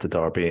to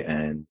Derby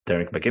and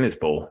Derek McGuinness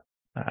ball,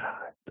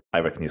 I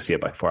reckon you'll see a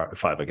back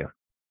 5 again.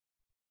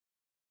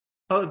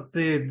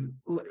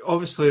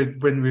 Obviously,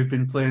 when we've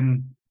been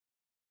playing,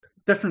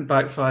 different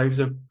back 5s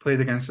have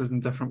played against us in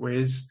different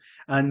ways.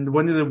 And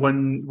one of the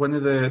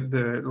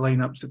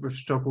lineups that we've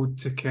struggled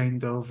to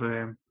kind of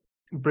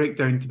break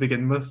down to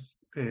begin with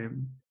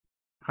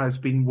has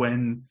been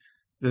when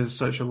there's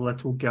such a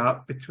little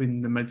gap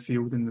between the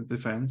midfield and the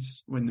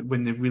defence,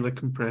 when they really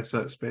compress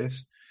that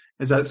space.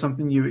 Is that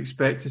something you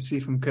expect to see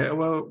from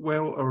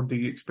Kettlewell, or do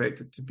you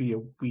expect it to be a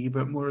wee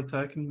bit more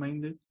attacking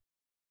minded?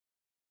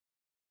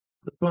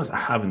 To be honest, I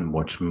haven't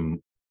watched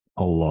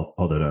a lot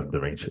other than the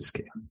Rangers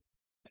game.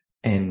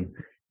 And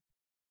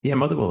yeah,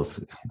 Motherwell's,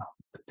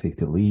 to take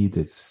the lead,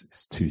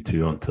 it's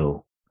 2-2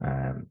 until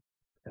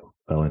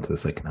well into the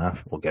second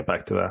half. We'll get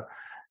back to that.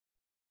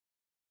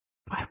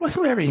 I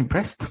wasn't very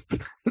impressed,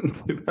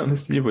 to be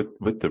honest with you,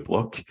 with the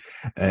block.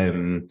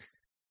 And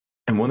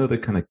one of the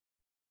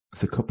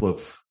there's a couple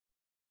of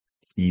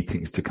key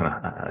things to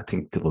I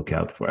think, to look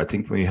out for. I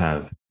think when you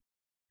have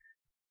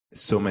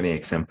so many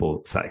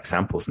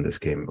examples in this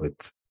game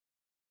with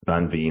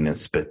Van Veen and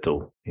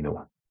Spittle,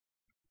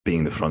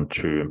 being the front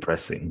through and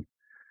pressing.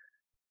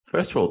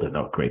 First of all, they're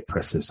not great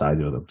pressers,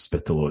 either of them.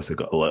 Spittle obviously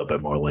got a little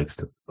bit more legs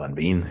than Van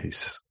Veen,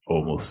 who's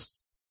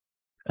almost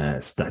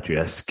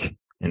statuesque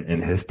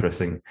in his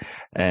pressing.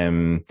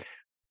 But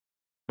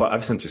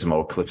I've sent you some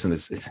more clips, and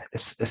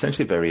it's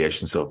essentially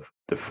variations of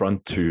the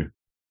front two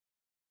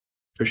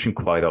pushing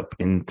quite up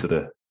into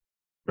the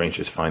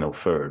Rangers' final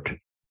third,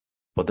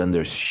 but then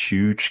there's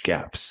huge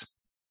gaps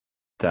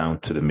down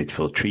to the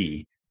midfield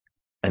three,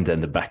 and then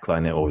the back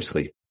line are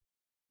obviously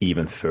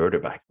even further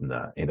back than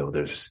that.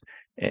 There's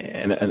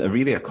and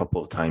really a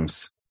couple of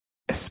times,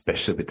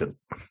 especially with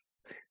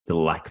the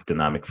lack of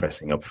dynamic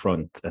pressing up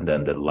front, and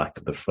then the lack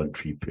of the front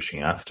three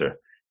pushing after.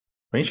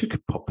 Rangers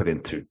could pop it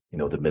into,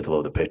 the middle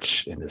of the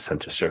pitch in the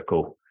centre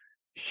circle,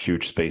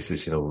 huge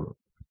spaces.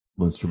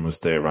 Lundstrom was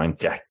there, Ryan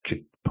Jack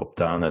could pop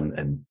down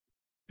and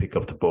pick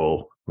up the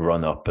ball,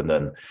 run up, and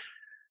then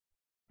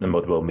the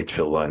Motherwell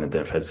midfield line and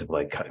defensive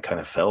line kind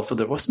of fell. So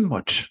there wasn't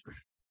much.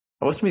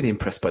 I wasn't really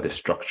impressed by the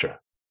structure,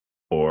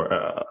 or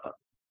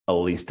at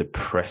least the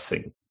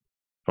pressing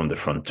from the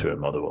front two at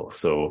Motherwell.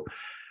 So,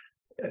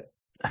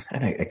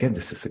 and again,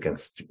 this is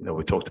against,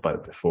 we talked about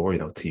it before,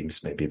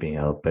 teams maybe being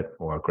a bit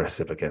more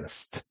aggressive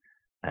against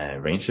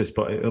Rangers,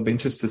 but it'll be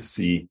interesting to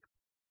see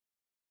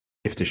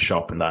if they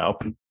sharpen that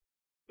up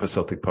for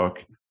Celtic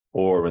Park,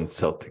 or when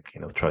Celtic,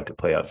 try to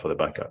play out for the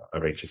back, are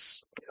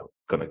Rangers,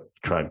 going to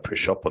try and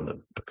push up on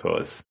them,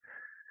 because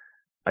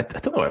I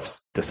don't know if I've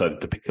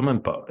decided to pick him in,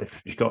 but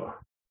if you've got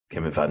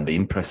Kevin Van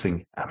Veen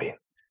pressing, I mean,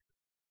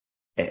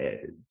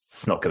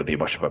 it's not going to be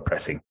much of a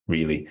pressing,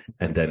 really.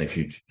 And then if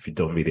you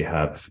don't really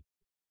have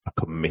a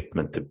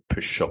commitment to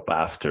push up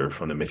after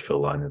from the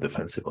midfield line and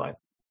defensive line,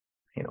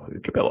 there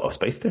could be a lot of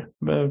space there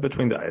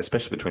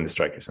especially between the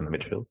strikers and the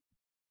midfield.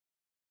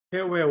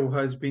 Kettlewell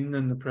has been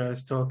in the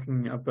press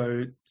talking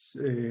about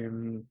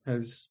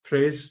his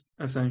praise,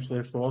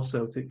 essentially, for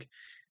Celtic.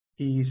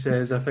 He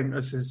says, I think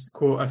this is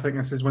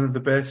one of the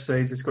best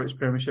sides the Scottish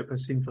Premiership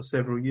has seen for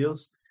several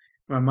years.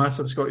 I'm a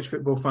massive Scottish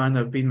football fan.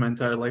 I've been my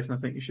entire life, and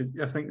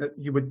I think that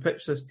you would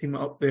pitch this team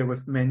up there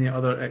with many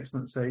other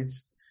excellent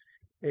sides.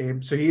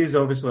 So he is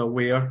obviously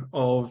aware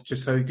of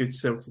just how good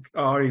Celtic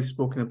are. He's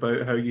spoken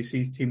about how you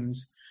see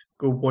teams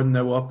go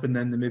 1-0 up and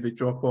then they maybe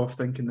drop off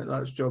thinking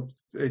that's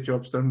job's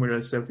done,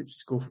 whereas Celtic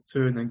just go for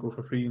 2 and then go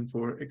for 3 and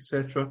 4,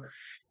 etc.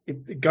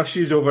 It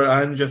gushes over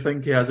Ange. I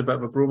think he has a bit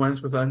of a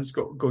bromance with Ange,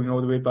 going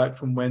all the way back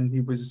from when he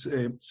was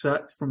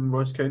sacked from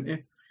Ross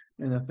County,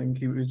 and I think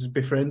he was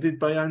befriended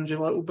by Ange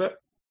a little bit.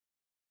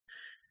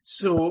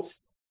 So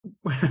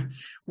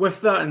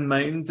with that in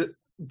mind,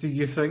 do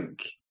you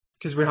think,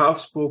 because we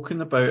have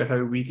spoken about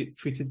how we get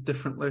treated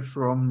differently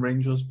from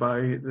Rangers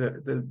by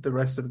the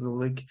rest of the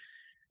league,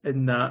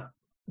 in that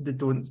they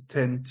don't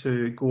tend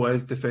to go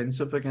as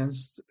defensive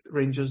against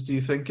Rangers, do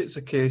you think it's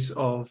a case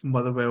of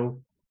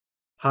Motherwell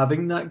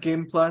having that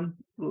game plan,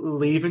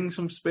 leaving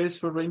some space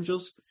for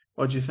Rangers,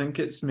 or do you think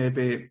it's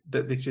maybe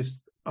that they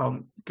just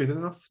aren't good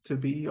enough to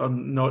be, or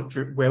not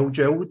well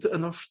gelled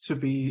enough to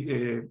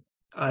be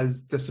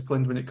as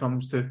disciplined when it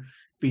comes to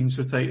being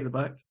so tight at the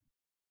back?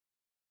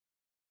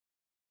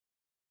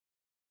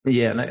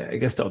 Yeah, and I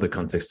guess the other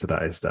context to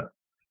that is that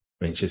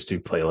Rangers do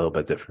play a little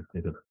bit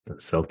differently than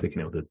Celtic.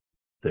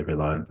 They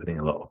rely on putting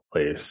a lot of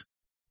players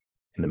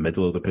in the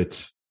middle of the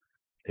pitch.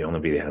 They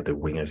only really have the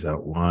wingers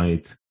out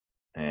wide,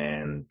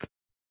 and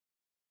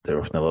they're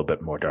often a little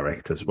bit more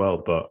direct as well.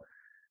 But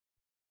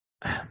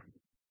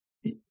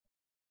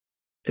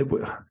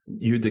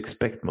you'd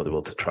expect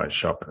Motherwell to try and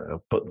sharpen it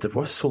up, but there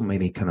were so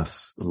many kind of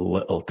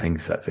little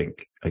things, I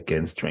think,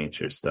 against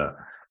Rangers that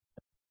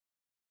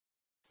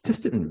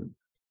just didn't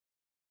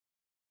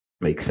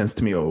make sense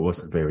to me, or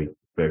wasn't very,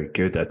 very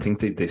good. I think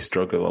they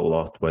struggle a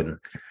lot when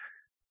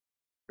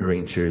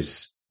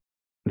Rangers,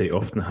 they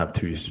often have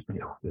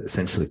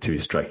essentially two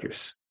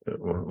strikers.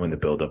 When they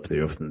build up,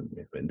 they often,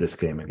 in this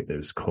game,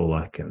 there's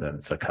Kolak and then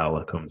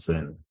Sakala comes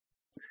in.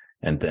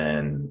 And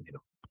then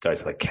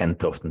guys like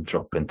Kent often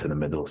drop into the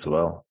middle as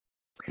well.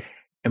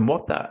 And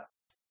what that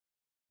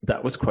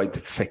was quite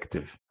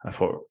effective, I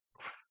thought,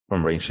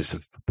 from Rangers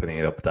of putting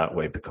it up that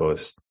way,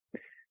 because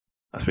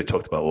as we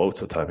talked about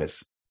loads of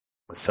times,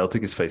 when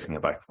Celtic is facing a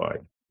back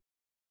five,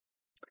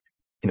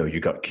 you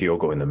got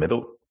Kyogo in the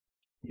middle,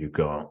 you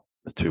got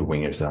the two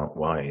wingers out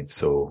wide,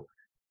 so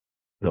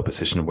the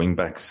opposition wing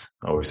backs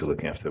are obviously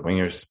looking after the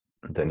wingers,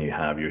 and then you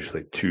have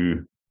usually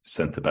two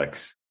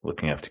centre-backs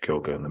looking after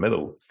Kyogo in the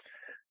middle,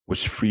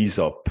 which frees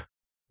up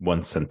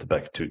one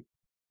centre-back to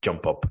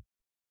jump up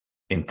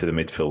into the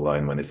midfield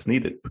line when it's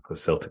needed,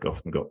 because Celtic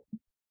often got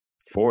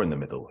 4 in the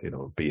middle,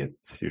 be it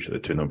usually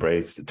the 2 number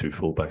 8s, the 2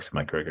 fullbacks,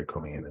 McGregor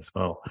coming in as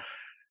well.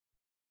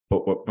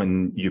 But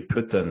when you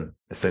put then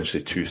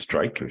essentially 2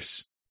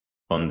 strikers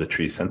on the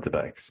 3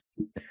 centre-backs,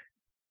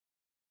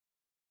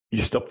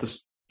 you stop the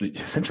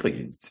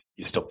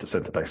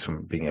centre-backs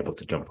from being able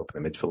to jump up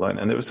in the midfield line.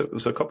 And there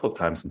was a couple of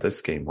times in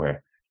this game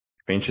where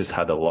Rangers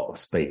had a lot of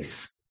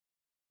space,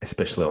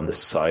 especially on the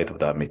side of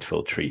that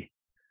midfield tree.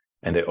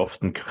 And they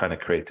often kind of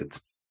created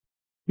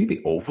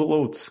really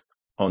overloads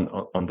from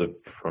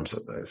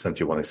I sent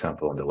you one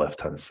example on the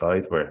left-hand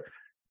side where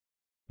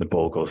the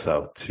ball goes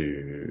out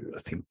to, I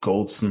think,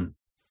 Goldson.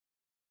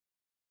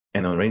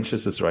 And on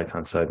Rangers'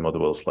 right-hand side,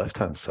 Motherwell's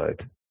left-hand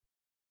side,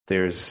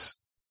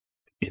 there's,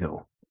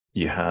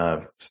 you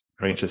have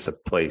Rangers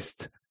have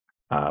placed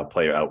a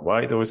player out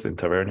wide, always in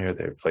Tavernier.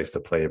 They placed a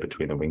player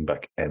between the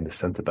wing-back and the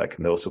centre-back.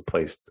 And they also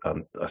placed a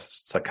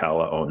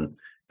Sakala on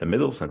the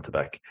middle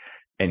centre-back.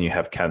 And you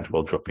have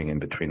Cantwell dropping in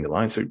between the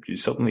lines. So you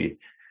suddenly,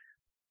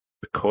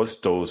 because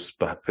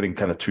by putting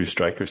kind of 2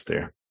 strikers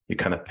there, you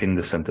kind of pin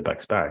the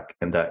centre-backs back,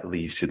 and that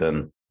leaves you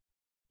then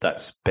that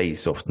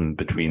space often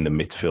between the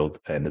midfield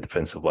and the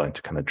defensive line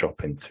to kind of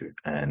drop into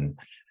and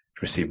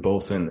receive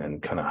balls in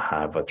and kind of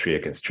have a 3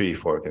 against 3,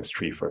 4 against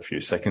 3 for a few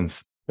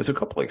seconds. There's a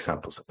couple of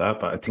examples of that,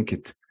 but I think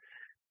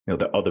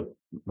the other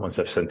ones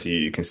I've sent to you,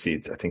 you can see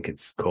it. I think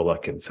it's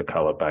Kolak and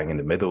Sakala bang in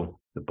the middle.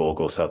 The ball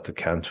goes out to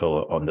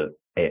Cantwell on the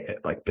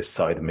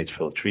beside the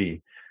midfield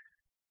tree.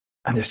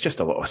 And there's just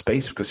a lot of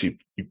space because you're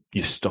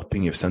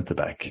stopping your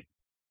centre-back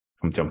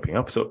from jumping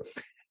up. So,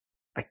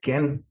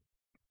 again,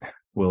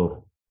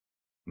 will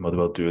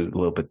Motherwell do a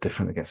little bit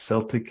different against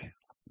Celtic?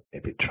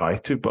 Maybe try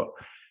to, but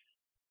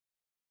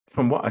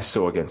from what I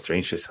saw against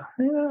Rangers,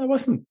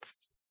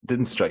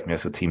 didn't strike me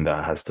as a team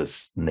that has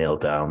this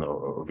nailed down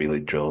or really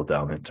drilled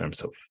down in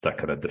terms of that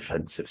kind of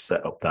defensive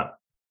setup that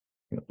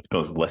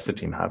those lesser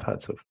team have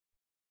had. So,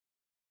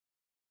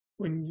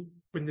 when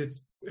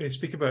they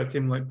speak about a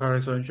team like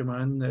Paris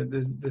Saint-Germain,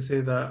 they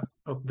say that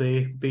of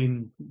they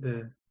being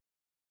the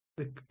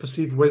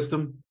perceived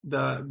wisdom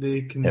that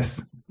they can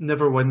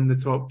never win the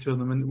top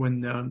tournament when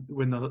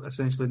they're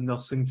essentially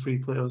nursing 3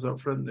 players up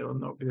front. They're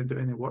not going to do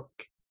any work.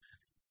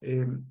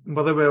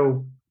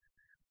 Motherwell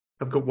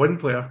have got 1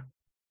 player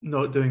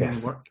not doing any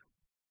work.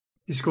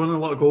 He's scoring a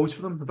lot of goals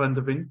for them, Van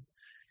der Veen.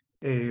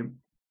 In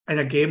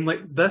a game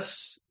like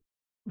this,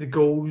 the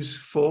goals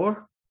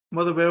for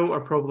Motherwell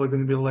are probably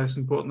going to be less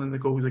important than the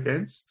goals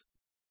against.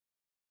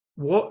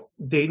 What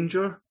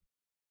danger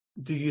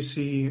do you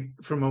see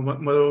from a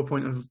Motherwell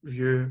point of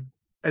view?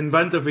 In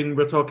Van der Veen,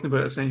 we're talking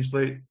about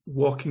essentially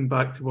walking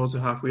back towards the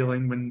halfway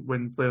line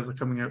when players are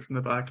coming out from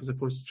the back, as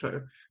opposed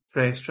to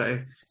try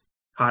to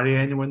harry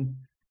anyone.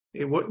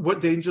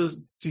 What dangers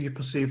do you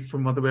perceive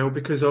from Motherwell?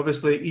 Because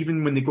obviously,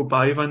 even when they go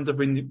by Van der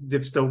Veen,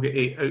 they've still got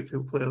 8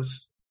 outfield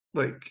players,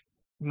 like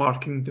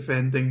marking,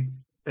 defending,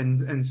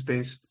 in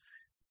space.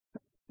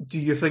 Do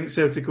you think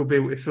Celtic will be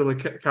able to fully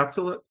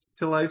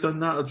capitalise on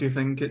that, or do you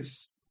think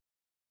it's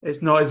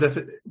not as if?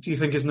 Do you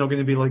think it's not going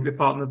to be like the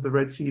partner of the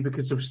Red Sea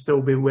because they'll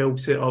still be well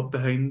set up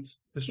behind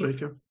the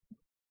striker?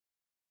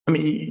 I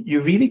mean,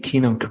 you're really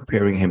keen on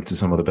comparing him to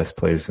some of the best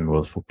players in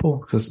world football,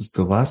 because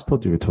the last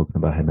pod you were talking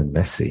about him and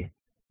Messi.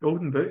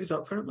 Golden Boot, he's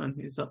up for it, man.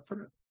 He's up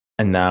for it.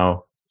 And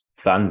now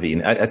Van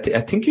Veen. I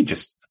think you're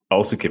just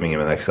also giving him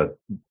an extra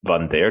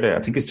Van there.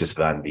 I think it's just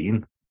Van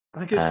Veen. I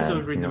think it's because I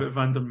was reading about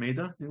Van der Meyde.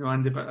 I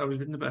was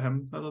reading about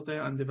him the other day,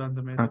 Andy Van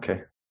der Meyde.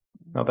 Okay.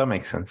 No, that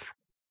makes sense.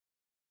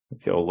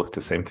 They all look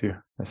the same to you,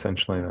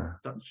 essentially.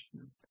 Dutch.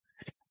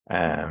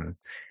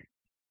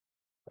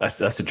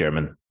 That's a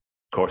German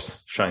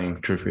course shining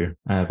true for you,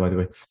 by the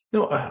way.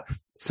 No,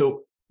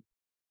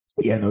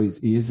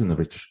 he is in the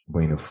rich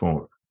vein of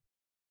form.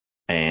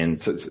 And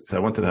so I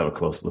wanted to have a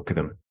close look at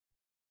him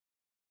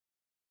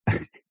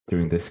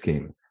during this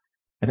game.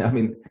 And I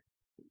mean,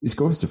 he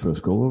scores the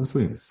first goal,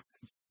 obviously.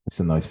 It's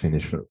a nice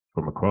finish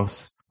from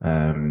across.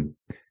 But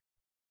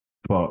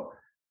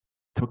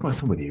talking about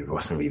somebody who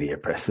wasn't really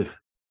impressive.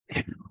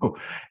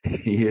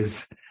 He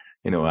is,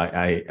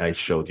 I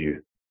showed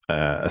you,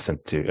 I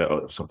sent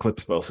you some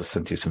clips, but also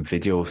sent you some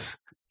videos.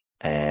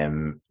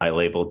 I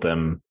labeled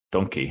them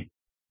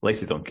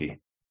lazy donkey,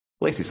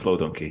 lazy slow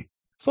donkey,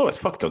 slow as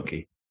fuck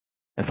donkey,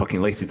 and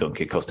fucking lazy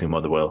donkey costing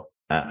Motherwell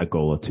a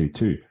goal or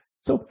 2-2.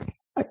 So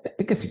I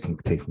guess you can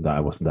take from that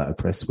I wasn't that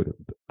impressed with him.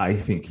 But I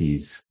think he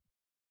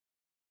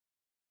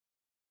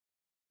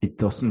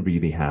doesn't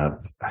really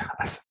have,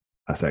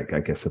 as I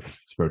guess a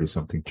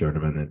 30-something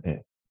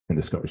journeyman in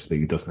the Scottish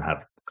League, he doesn't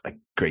have a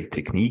great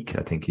technique.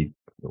 I think he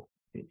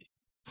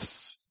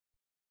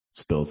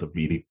spills a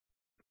really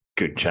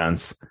good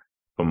chance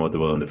for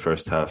Motherwell in the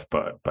first half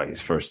by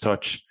his first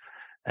touch,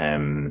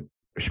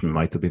 which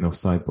might have been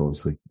offside, but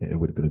obviously it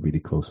would have been a really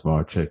close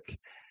VAR check.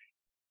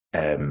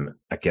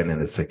 Again, in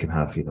the second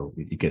half,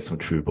 you get some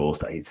true balls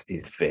that he's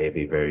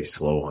very, very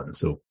slow on.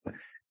 So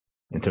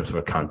in terms of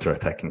a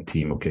counter-attacking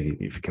team, okay,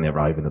 if he can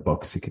arrive in the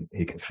box, he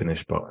can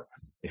finish. But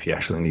if he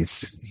actually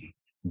needs to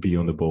be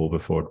on the ball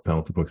before the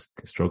penalty box,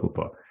 he can struggle.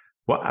 But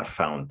what I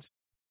found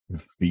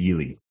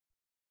really,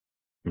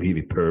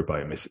 really poor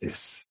by him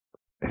is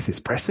his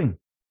pressing.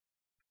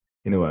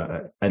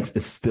 And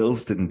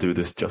Stills didn't do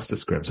this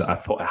justice, Graham. So I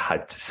thought I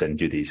had to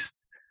send you these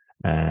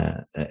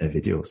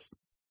videos.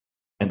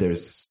 And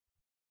there's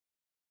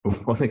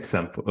one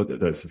example.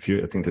 There's a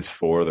few. I think there's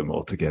 4 of them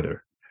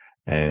altogether.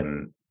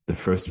 And the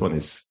first one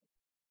is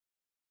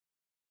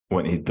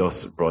when he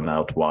does run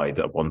out wide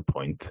at one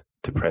point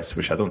to press,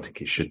 which I don't think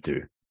he should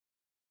do.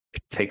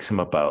 It takes him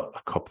about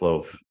a couple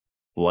of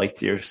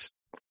light years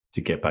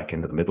to get back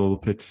into the middle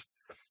of the pitch.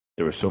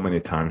 There were so many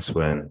times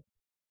when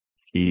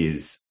he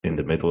is in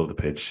the middle of the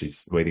pitch.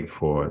 He's waiting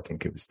for, I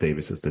think it was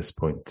Davis at this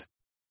point,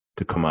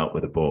 to come out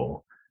with a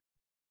ball.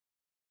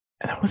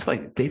 And it was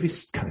like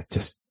Davis kind of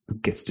just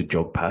gets to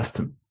jog past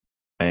him.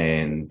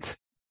 And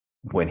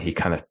when he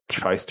kind of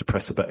tries to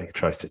press a bit, he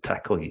tries to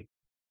tackle, he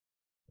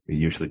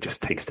usually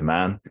just takes the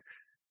man.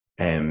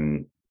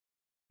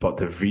 But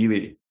the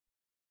really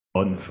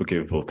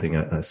unforgivable thing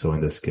I saw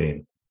in this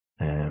game,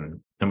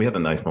 and we had a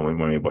nice moment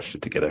when we watched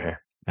it together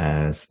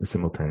here,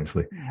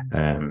 simultaneously,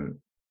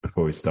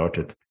 before we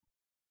started.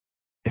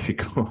 If you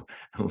go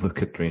and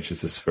look at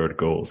Rangers' third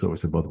goal, so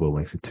obviously Motherwell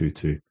makes it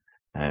 2-2.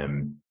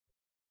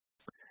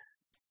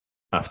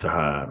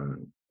 After,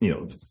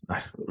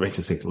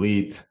 Rangers take the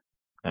lead,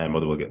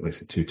 Motherwell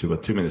makes it 2-2,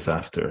 but 2 minutes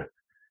after,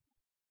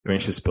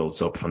 Rangers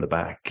builds up from the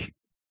back.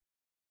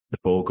 The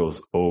ball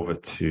goes over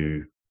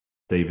to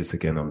Davis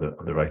again on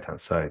the right-hand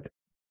side.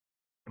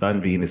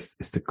 Van Veen is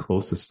the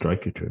closest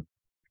striker to him.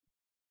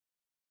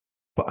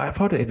 But I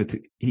thought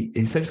he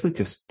essentially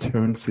just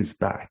turns his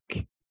back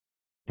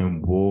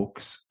and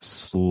walks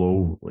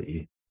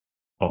slowly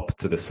up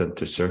to the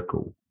centre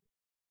circle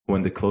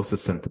when the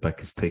closest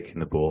centre-back is taking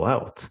the ball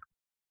out.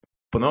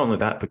 But not only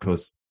that,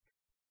 because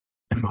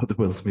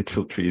Motherwell's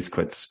midfield tree is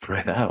quite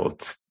spread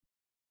out,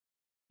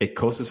 it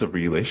causes a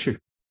real issue,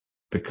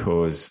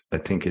 because I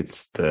think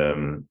it's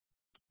the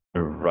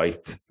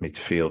right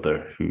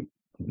midfielder who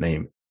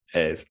name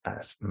is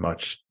as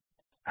much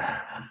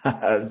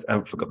as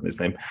I've forgotten his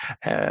name.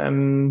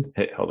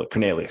 Hold on,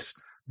 Cornelius.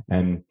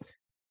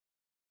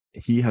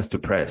 He has to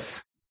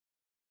press.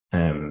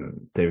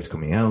 Davis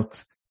coming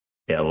out.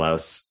 It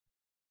allows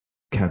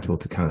Cantwell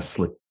to kind of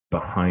slip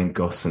behind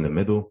Goss in the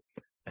middle,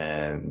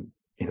 and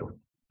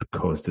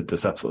because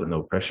there's absolutely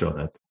no pressure on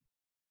it.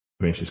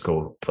 Rangers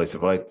go, plays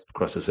it wide,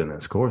 crosses in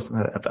and scores.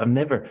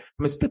 And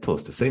Spittle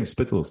is the same.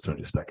 Spittle's turned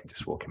his back and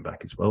just walking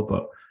back as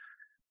well.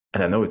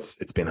 And I know it's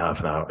been half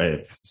an hour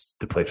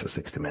to play for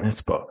 60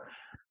 minutes, but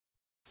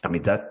I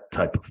mean, that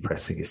type of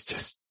pressing is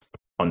just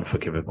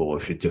unforgivable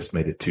if you just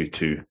made it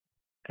 2-2.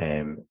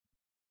 And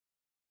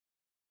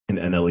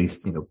at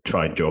least,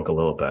 try and jog a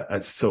little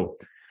bit. So,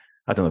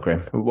 I don't know,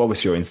 Graham, what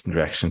was your instant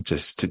reaction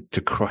just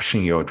to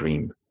crushing your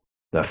dream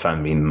that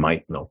Van Veen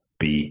might not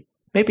be?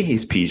 Maybe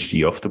he's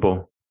PhD off the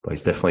ball, but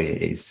he's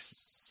definitely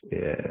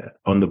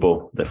on the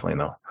ball, definitely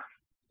not.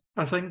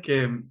 I think,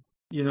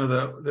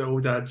 the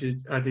old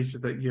adage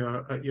that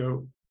you're at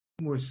your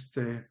most,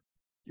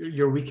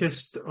 your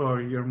weakest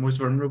or you're most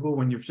vulnerable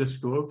when you've just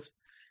scored.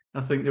 I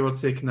think they were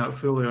taking that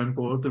fully on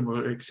board and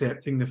were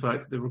accepting the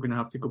fact that they were going to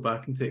have to go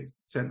back and take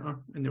centre,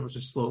 and they were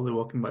just slowly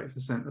walking back to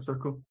the centre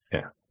circle.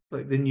 Yeah.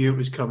 Like they knew it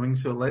was coming,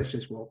 so let's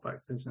just walk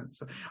back to the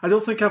centre. I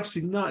don't think I've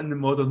seen that in the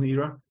modern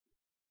era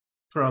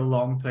for a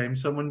long time.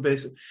 Someone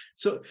basically.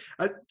 So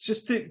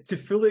just to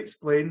fully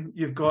explain,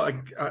 you've got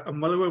a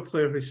Motherwell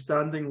player who's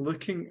standing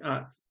looking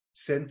at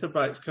centre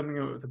backs coming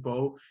out of the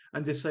ball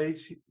and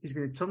decides he's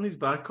going to turn his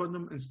back on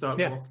them and start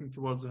walking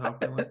towards the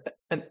halfway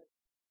line.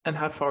 And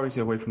how far is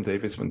he away from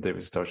Davis when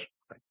Davis starts?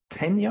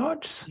 10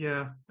 yards?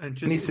 Yeah. And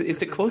he's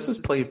the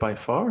closest player by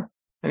far.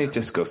 And he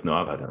just goes, no,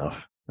 I've had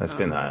enough. It's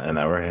been an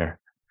hour here.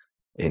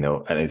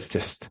 And it's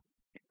just...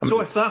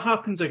 if that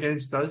happens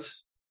against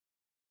us,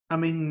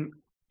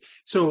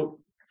 so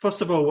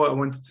first of all, what I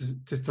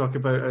wanted to talk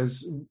about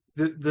is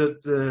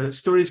the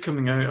stories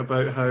coming out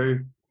about how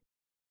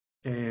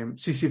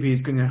CCV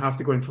is going to have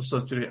to go in for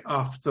surgery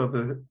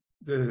after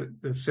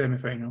the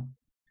semi-final,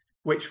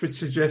 which would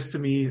suggest to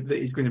me that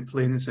he's going to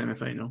play in the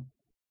semi-final,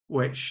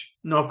 which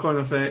knock-on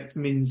effect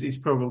means he's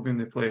probably going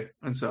to play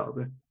on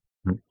Saturday.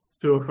 Mm-hmm.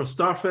 So for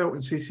Starfelt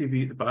and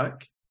CCV at the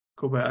back,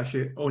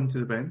 Kobayashi onto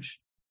the bench,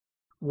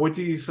 what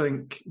do you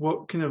think,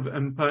 what kind of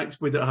impact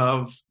would it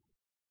have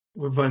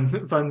with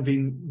Van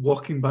Veen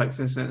walking back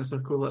to the centre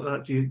circle like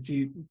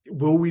that?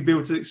 Will we be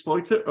able to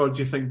exploit it, or do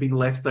you think being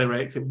less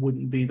direct, it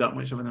wouldn't be that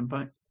much of an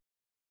impact?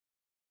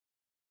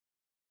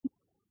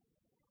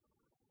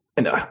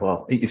 And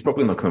he's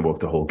probably not going to walk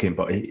the whole game,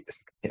 but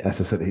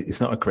as I said,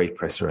 he's not a great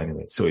presser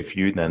anyway. So if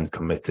you then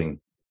committing,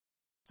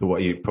 so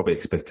what you probably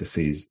expect to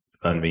see is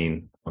Van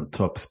Veen on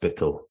top,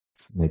 Spittle,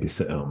 maybe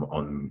sit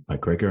on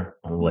McGregor,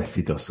 unless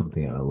he does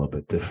something a little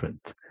bit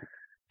different.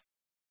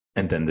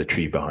 And then the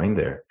tree behind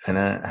there. And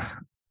I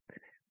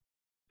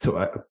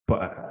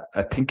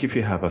think if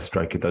you have a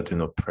striker that do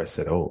not press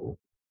at all,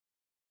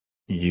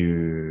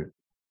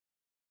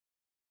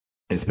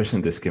 especially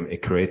in this game,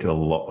 it created a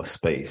lot of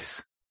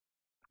space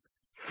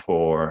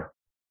for,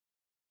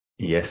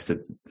 yes,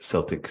 the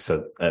Celtic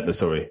said,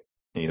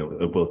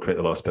 it will create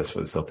a lot of space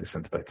for the Celtic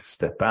centre-back to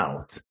step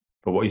out.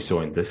 But what you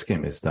saw in this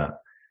game is that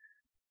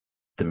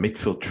the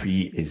midfield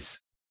tree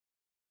is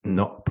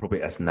not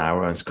probably as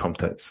narrow and as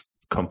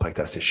compact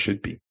as it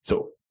should be.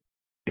 So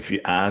if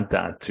you add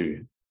that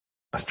to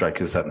a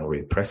striker that's not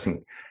really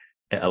pressing,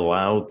 it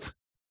allowed,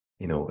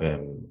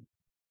 Rizan,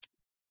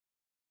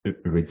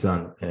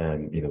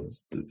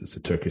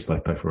 the Turkish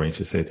left back for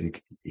Rangers, said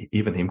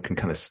even him can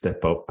kind of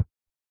step up,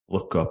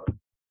 look up,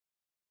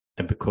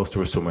 and because there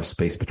was so much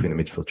space between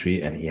the midfield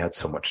tree and he had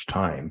so much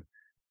time,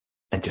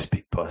 and just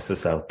pick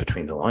passes out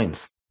between the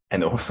lines.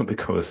 And also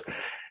because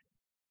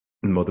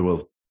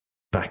Motherwell's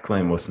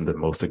backline wasn't the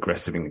most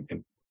aggressive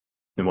in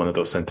one of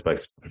those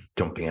centre-backs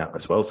jumping out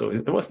as well. So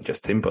it wasn't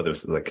just him, but it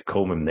was like a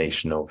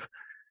culmination of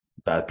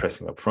bad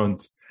pressing up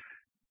front,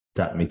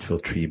 that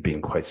midfield tree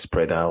being quite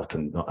spread out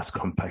and not as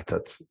compact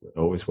as it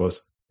always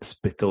was.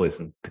 Spittle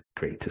isn't the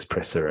greatest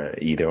presser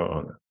either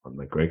on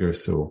McGregor.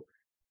 So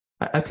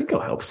I think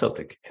it'll help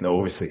Celtic.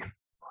 Obviously,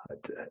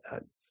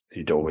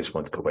 you'd always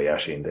want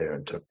Kobayashi in there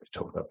and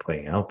talk about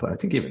playing out. But I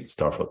think even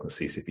Starfelt and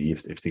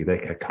CCV, if they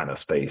get that kind of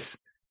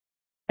space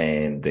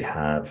and they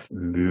have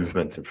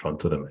movement in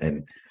front of them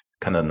and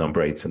kind of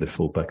number 8s and the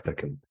fullback that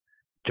can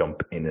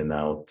jump in and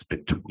out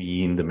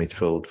between the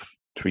midfield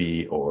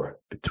tree or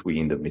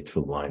between the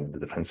midfield line and the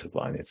defensive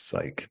line, it's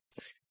like,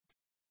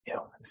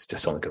 it's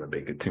just only going to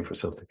be a good thing for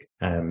Celtic.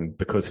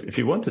 Because if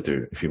you want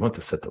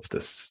to set up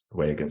this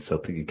way against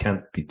Celtic, you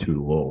can't be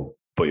too low,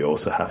 but you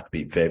also have to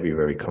be very,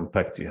 very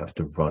compact. You have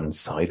to run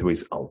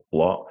sideways a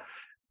lot,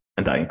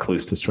 and that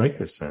includes the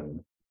strikers.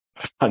 And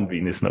Van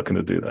Veen is not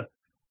going to do that.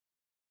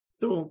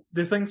 So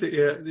the things that he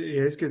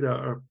is good at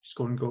are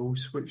scoring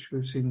goals, which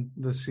we've seen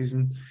this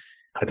season.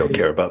 I don't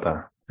care about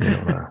that.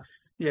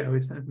 Yeah,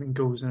 I mean,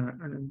 goals are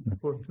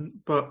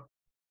important. But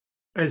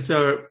is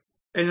there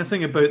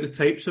anything about the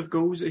types of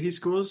goals that he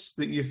scores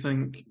that you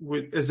think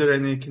is there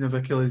any kind of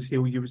Achilles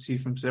heel you would see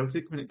from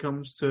Celtic when it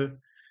comes to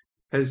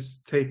his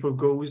type of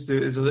goals?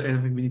 Is there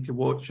anything we need to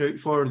watch out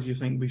for, or do you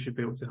think we should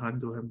be able to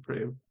handle him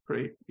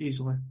pretty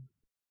easily?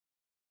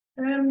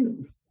 I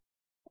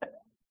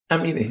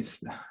mean,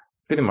 he's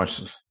pretty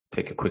much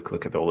take a quick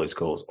look at all his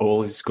goals.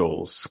 All his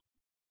goals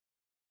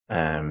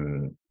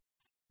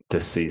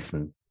this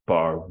season,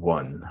 bar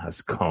one,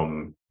 has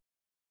come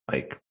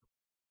I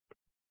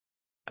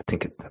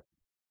think it's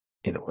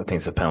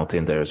a penalty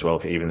in there as well.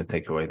 If you even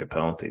take away the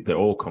penalty, they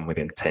all come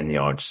within 10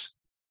 yards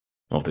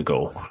of the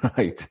goal,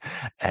 right?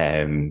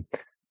 13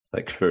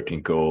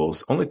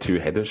 goals, only 2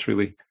 headers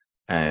really.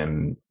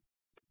 But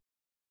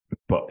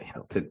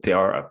they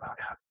are a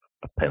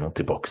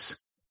penalty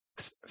box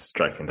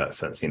striker in that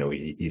sense.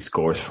 He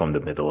scores from the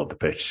middle of the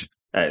pitch,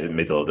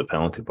 middle of the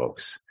penalty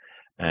box.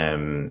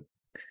 And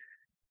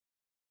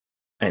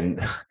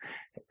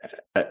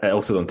I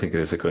also don't think it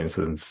is a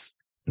coincidence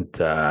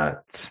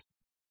that,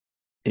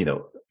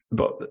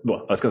 but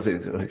I was going to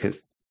say,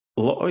 because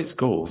a lot of his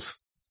goals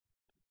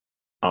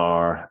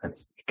are, and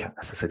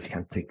as I said, you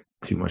can't take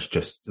too much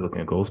just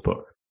looking at goals,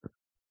 but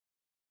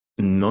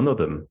none of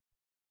them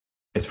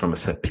is from a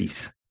set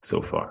piece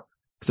so far.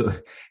 So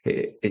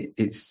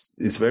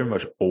it's very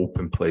much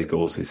open play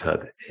goals he's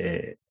had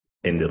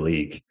in the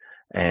league.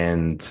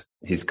 And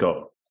he's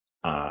got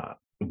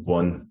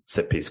one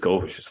set piece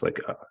goal, which is like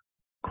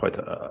quite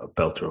a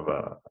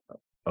belter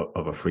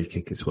of a free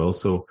kick as well.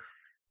 So,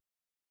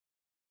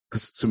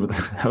 because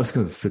I was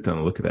going to sit down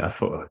and look at it, I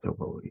thought,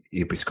 well,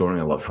 he'd be scoring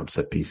a lot from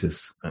set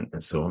pieces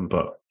and so on,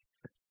 but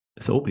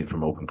it's all been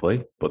from open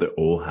play. But they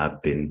all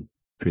have been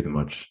pretty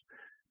much,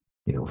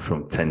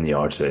 from 10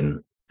 yards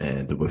in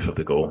the width of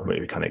the goal,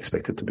 where you kind of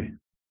expect it to be.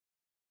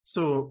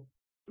 So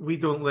we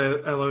don't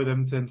allow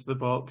them to enter the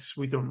box.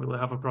 We don't really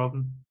have a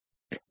problem.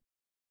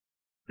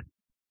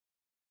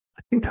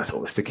 I think that's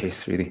always the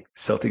case, really.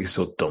 Celtic is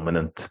so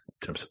dominant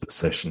in terms of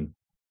possession,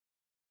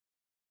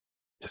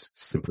 just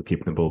simply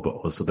keeping the ball, but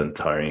also then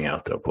tiring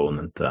out the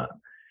opponent.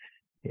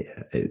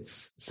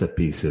 It's set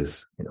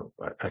pieces,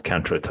 a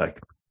counter attack.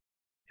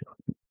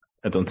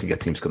 I don't think a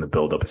team's going to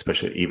build up,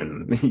 especially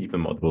even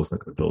Motherwell's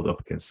not going to build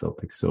up against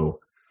Celtic. So,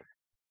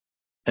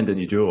 and then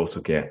you do also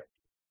get,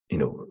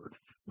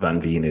 Van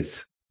Veen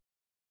is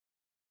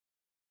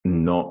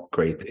not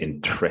great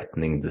in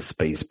threatening the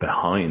space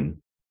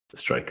behind the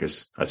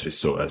strikers, as we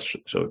saw a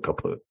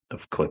couple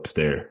of clips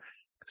there.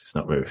 It's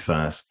not very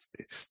fast.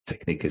 Its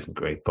technique isn't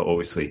great, but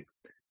obviously,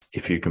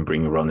 if you can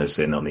bring runners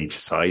in on each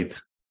side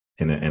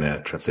in a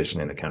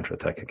transition, in a counter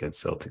attack against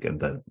Celtic, and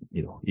then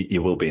he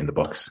will be in the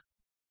box,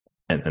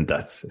 and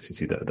that's, as you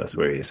see, that's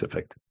where he is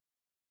effective.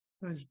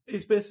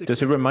 He's basically.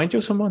 Does he remind you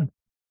of someone?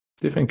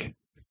 Do you think?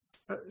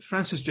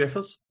 Francis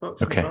Jeffers.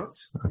 Box okay.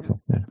 Box. Okay.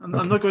 Yeah. Yeah.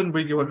 I'm not going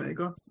where you want me to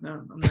go. No,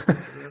 I'm not going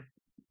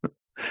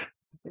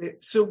there.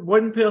 So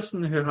one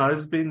person who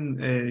has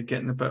been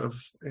getting a bit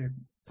of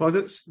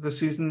plaudits this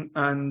season,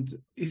 and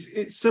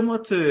it's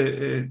similar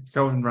to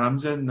Calvin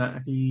Ramsey in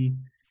that he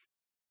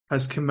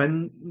has come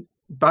in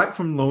back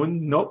from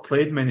loan, not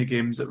played many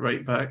games at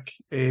right back,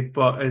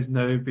 but is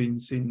now being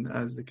seen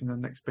as the kind of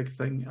next big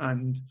thing,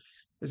 and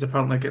is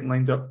apparently getting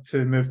lined up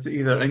to move to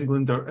either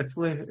England or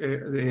Italy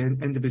at the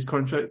end of his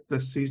contract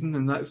this season,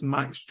 and that's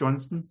Max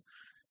Johnston,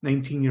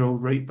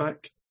 19-year-old right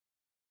back.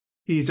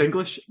 He's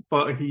English,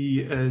 but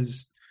he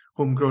is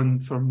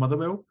homegrown from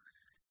Motherwell,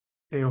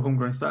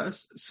 homegrown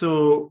status.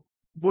 So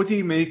what do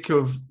you make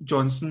of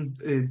Johnston?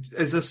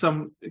 Is this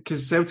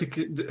because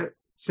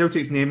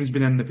Celtic's name has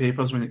been in the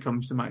papers when it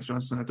comes to Max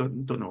Johnston. I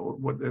don't know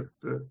what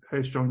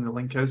how strong the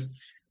link is.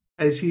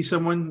 Is he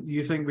someone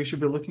you think we should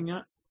be looking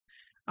at?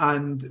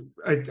 And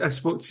I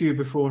spoke to you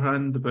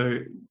beforehand about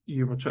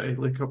you were trying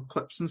to look up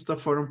clips and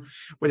stuff for him.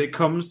 When it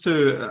comes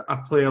to a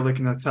player like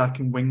an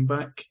attacking wing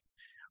back,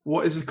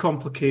 what is the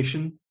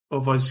complication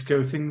of us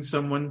scouting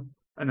someone,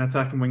 an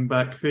attacking wing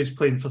back, who's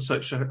playing for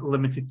such a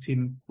limited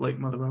team like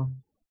Motherwell?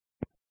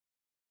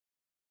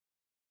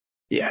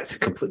 Yeah, it's a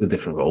completely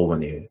different role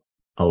when you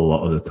a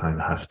lot of the time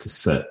have to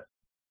sit.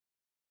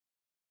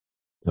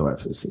 I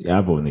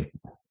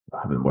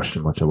haven't watched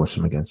him much. I watched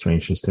him against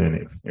Rangers too, and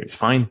it was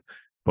fine.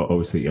 But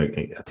obviously,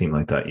 a team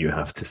like that, you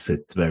have to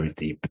sit very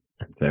deep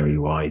and very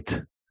wide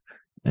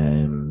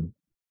on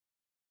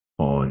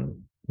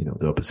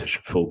the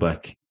opposition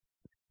fullback.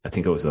 I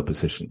think always the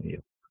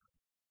opposition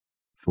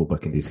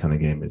fullback in these kind of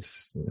games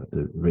is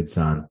the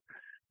Ridzan,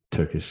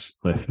 Turkish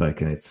left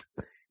back, and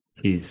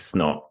he's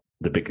not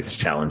the biggest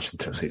challenge in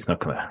terms of he's not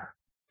going to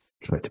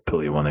try to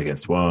pull you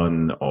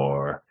 1-against-1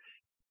 or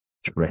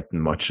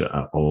threaten much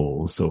at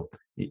all. So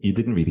you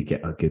didn't really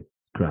get a good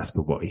grasp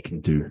of what he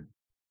can do,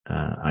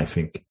 I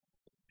think,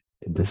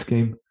 in this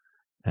game.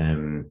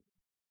 And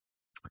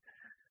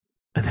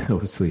then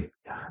obviously,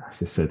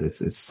 as I said,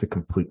 it's a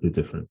completely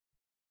different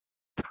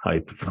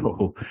type of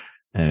role.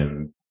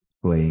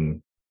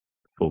 Playing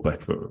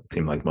fullback for a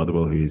team like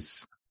Motherwell,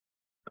 who's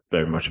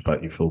very much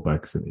about your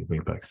fullbacks and your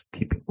wingbacks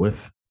keeping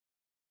width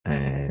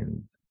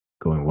and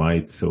going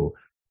wide. So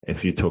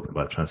if you're talking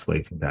about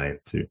translating that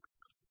into,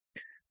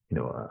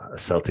 a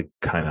Celtic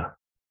kind of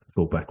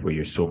fullback where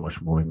you're so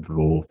much more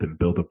involved in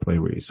build-up play,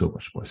 where you're so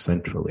much more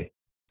centrally,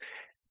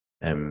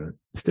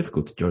 it's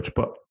difficult to judge,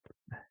 but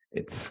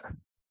that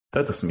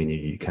doesn't mean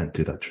you can't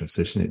do that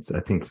transition. I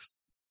think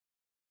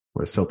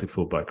for a Celtic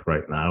fullback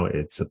right now,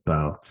 it's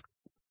about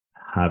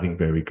having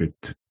very good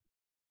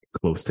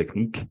close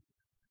technique,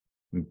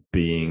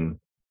 being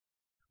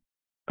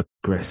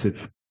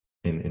aggressive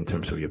in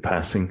terms of your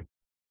passing,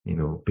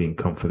 being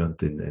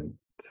confident in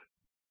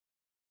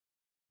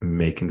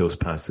making those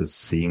passes,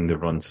 seeing the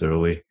runs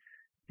early,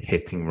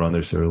 hitting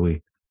runners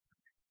early.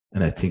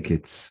 And I think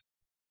it's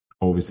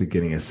obviously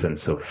getting a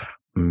sense of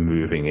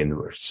moving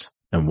inwards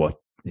and what,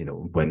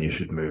 when you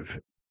should move,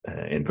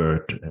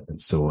 invert and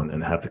so on,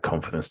 and have the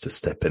confidence to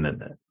step in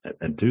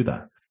and do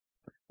that.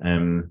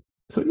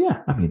 So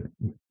yeah,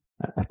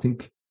 I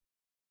think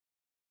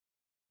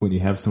when you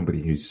have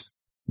somebody who's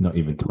not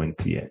even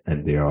 20 yet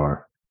and they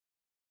are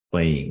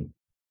playing,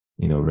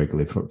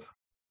 regularly for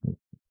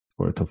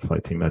a top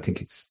flight team, I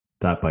think it's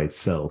that by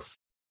itself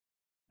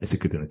is a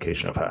good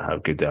indication of how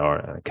good they are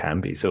and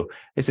can be. So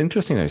it's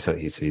interesting that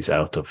he's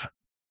out of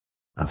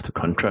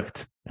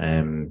contract,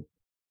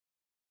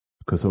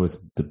 because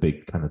always the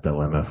big kind of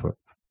dilemma for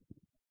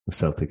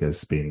Celtic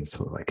has been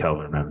sort of like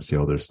Calvin Ramsey,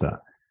 others,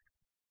 that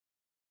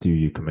do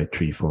you commit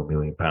 £3-4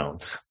 million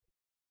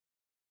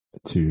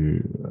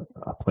to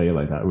a player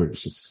like that,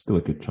 which is still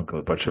a good chunk of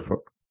the budget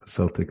for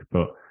Celtic?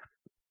 But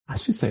I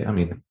should say,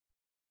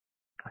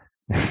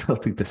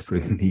 Celtic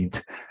desperately need,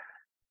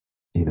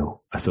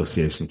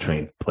 association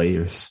trained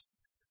players.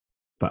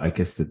 But I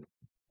guess that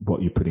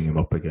what you're putting him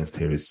up against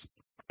here is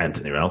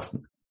Anthony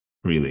Ralston,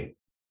 really.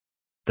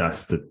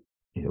 That's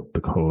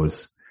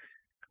because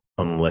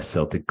unless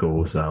Celtic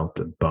goes out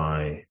and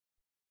buy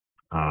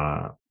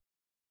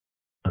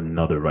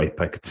another right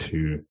back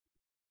to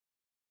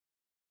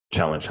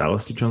challenge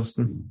Alistair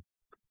Johnston,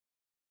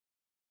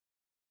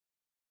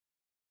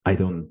 I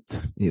don't,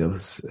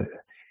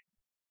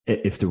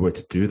 if they were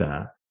to do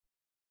that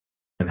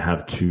and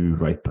have two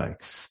right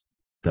backs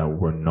that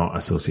were not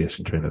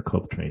association trained or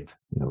club trained,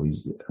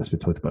 as we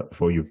talked about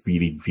before, you're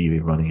really, really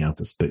running out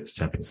of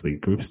Champions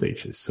League group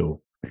stages.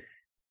 So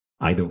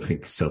I don't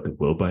think Celtic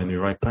will buy a new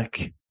right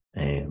back,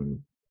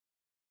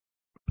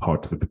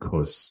 partly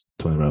because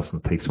Tony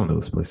Ralston takes one of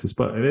those places.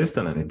 But it is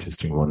then an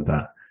interesting one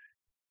that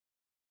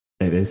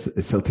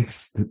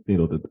Celtic's,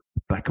 the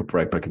backup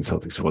right back in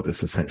Celtic's squad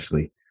is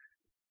essentially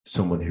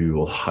someone who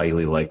will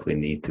highly likely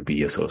need to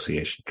be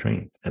association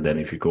trained. And then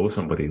if you go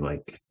somebody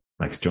like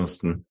Max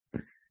Johnston,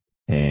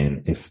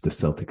 and if the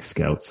Celtic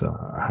scouts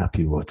are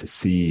happy with what to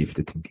see, if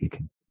they think he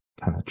can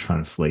kind of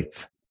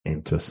translate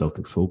into a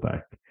Celtic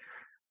fullback,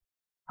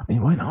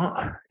 why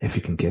not? If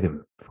you can get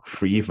him for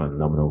free for a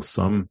nominal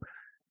sum,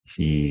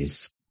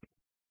 he's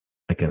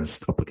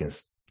up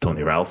against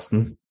Tony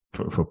Ralston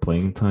for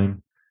playing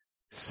time.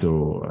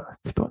 So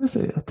to be honest,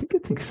 I think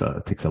it takes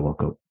a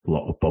lot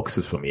of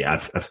boxes for me.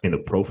 I've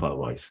profile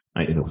wise,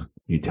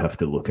 you'd have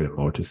to look at him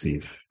more to see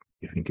if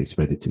you think he's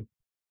ready to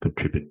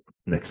contribute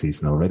next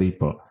season already.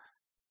 But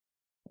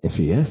if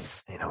he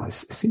is, it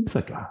seems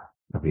like a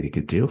really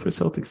good deal for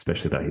Celtic,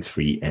 especially that he's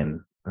free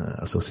and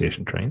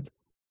association trained.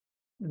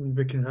 And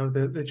we can have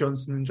the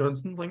Johnson &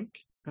 Johnson link.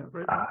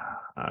 Right?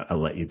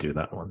 I'll let you do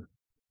that one,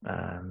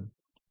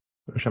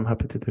 which I'm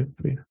happy to do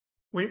for you.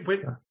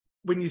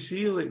 When you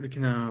see like the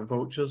kind of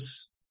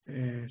vultures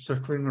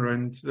circling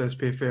around the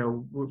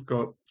SPFL, we've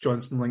got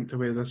Johnson linked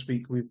away this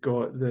week. We've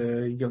got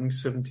the young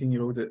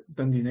 17-year-old at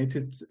Dundee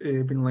United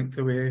been linked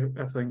away.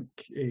 I think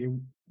a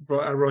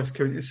Ross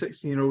County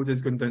 16-year-old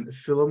has gone down to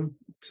Fulham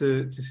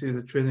to see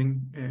the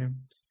training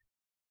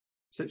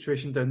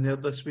situation down there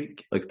this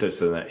week. Like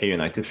there's an A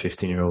United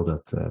 15-year-old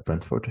at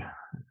Brentford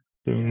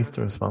doing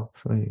Easter as well.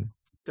 So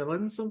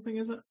Dylan something,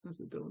 is it? Is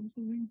it Dylan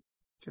something?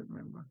 Can't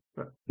remember.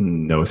 But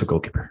no, it's a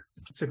goalkeeper.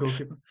 It's a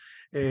goalkeeper.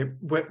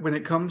 When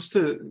it comes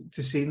to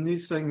seeing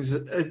these things,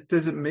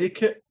 does it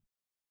make it?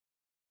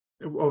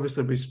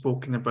 Obviously, we've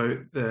spoken about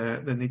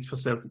the need for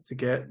Celtic to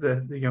get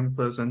the young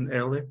players in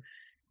early.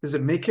 Does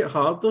it make it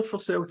harder for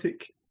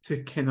Celtic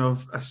to kind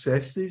of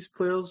assess these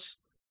players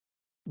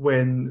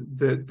when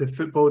the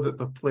football that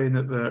they're playing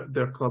at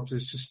their clubs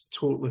is just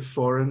totally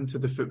foreign to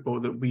the football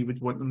that we would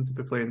want them to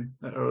be playing?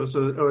 Or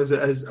is it,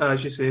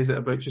 as you say, is it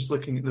about just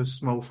looking at those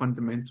small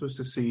fundamentals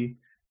to see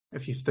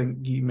if you think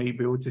you might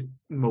be able to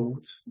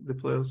mould the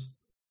players?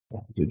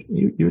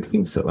 You would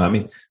think so. I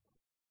mean,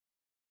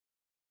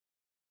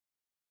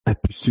 I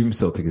presume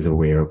Celtic is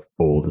aware of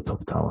all the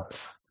top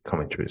talents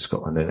coming through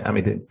Scotland. And I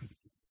mean,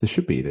 they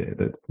should be.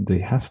 They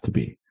have to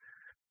be.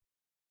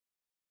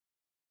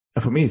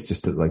 And for me, it's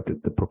just like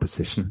the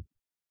proposition.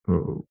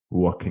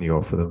 What can you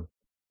offer them?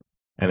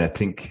 And I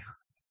think,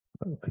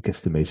 I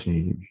guess the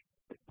you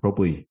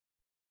probably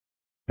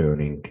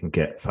earning can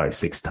get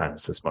 5-6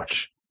 times as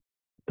much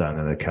than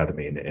an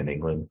academy in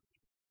England,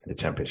 in the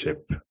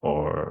Championship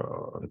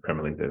or the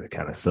Premier League, the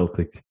kind of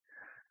Celtic.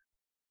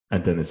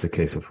 And then it's a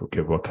case of, okay,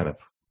 what kind of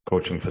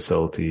coaching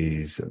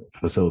facilities and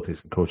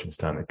coaching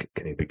standard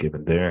can you be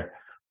given there?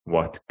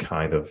 What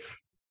kind of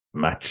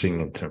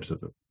matching in terms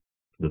of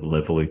the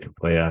level you can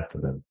play at,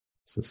 and then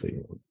to say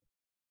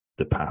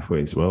the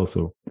pathway as well.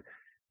 So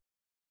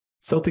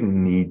Celtic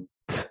need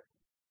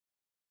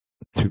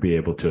to be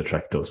able to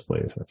attract those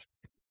players.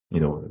 I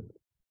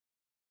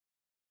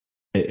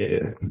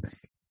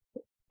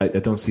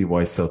don't see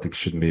why Celtic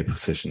shouldn't be in a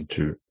position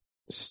to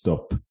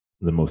stop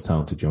the most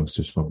talented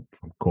youngsters from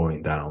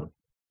going down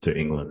to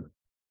England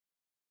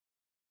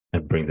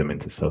and bring them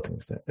into Celtic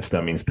instead. If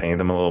that means paying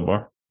them a little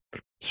more,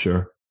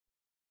 sure.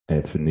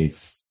 If it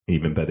needs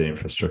even better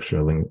infrastructure,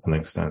 a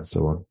link stand, and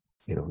so on,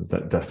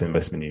 that's the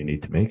investment you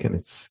need to make. And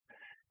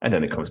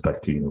then it comes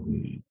back to,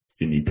 you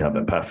need to have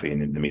a pathway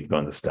and you need to be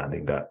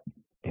understanding that,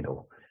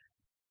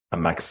 a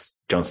Max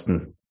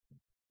Johnston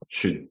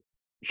should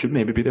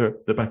maybe be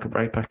the backup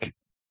right back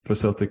for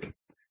Celtic,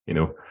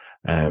 to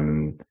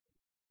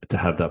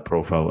have that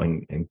profile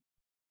and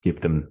give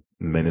them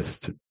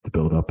minutes to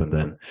build up. And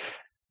then,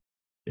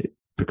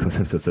 because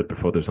as I said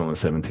before, there's only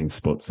 17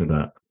 spots in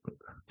that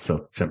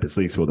Champions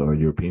League squad or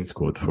European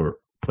squad for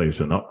players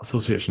who are not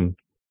association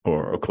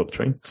or club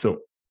trained. So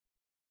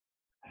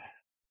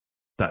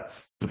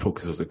that's the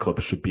focus of the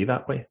club, should be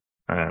that way.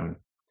 We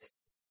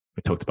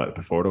talked about it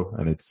before though,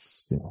 and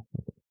it's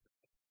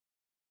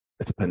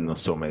dependent on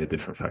so many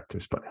different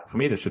factors. But for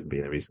me, there shouldn't be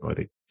any reason why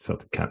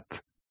Celtic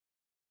can't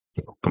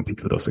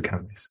compete with those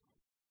academies.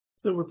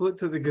 So we've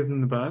looked at the good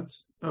and the bad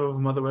of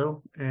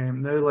Motherwell.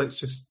 Now let's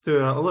just do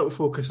a little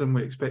focus on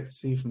what we expect to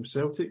see from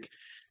Celtic.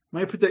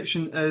 My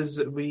prediction is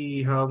that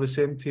we have the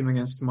same team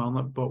against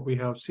Kilmarnock, but we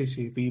have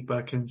CCV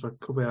back in for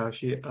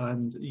Kobayashi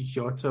and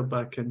Jota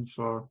back in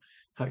for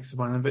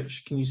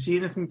Haksabanovic. Can you see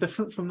anything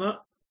different from that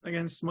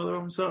against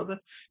Motherwell on Saturday?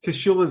 Because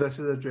surely this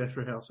is a dress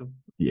rehearsal.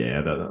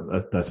 Yeah,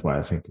 that's why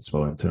I think as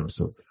well, in terms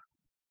of,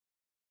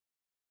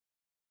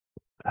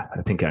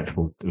 I think Ange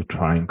will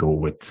try and go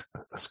with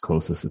as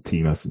close as a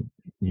team as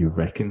you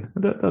reckon.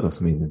 That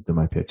doesn't mean that there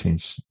might be a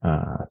change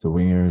at the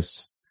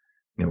wingers.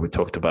 We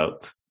talked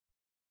about,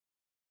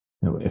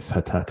 if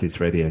Hatati's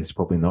ready, he's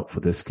probably not for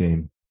this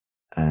game.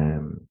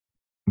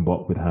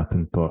 What would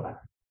happen?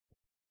 But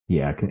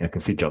yeah, I can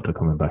see Jota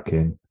coming back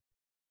in,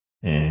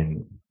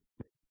 and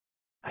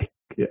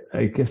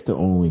I guess the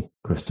only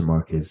question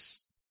mark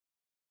is,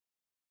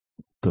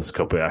 does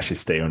Kobayashi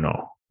stay or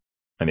not?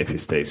 And if he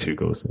stays, who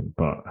goes in?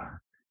 But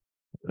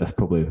that's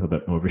probably a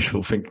bit more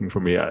visual thinking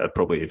for me. I'd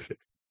probably, if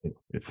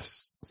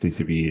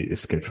CCV is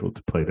scheduled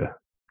to play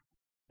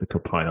the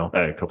cup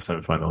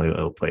semi-final,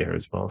 he'll play her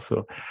as well.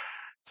 So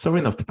sorry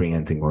enough to bring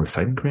anything more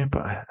exciting, Graham,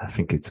 but I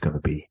think it's going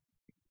to be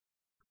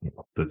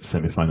the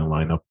semi-final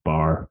lineup,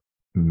 bar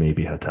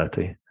maybe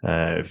Hatate,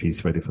 if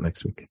he's ready for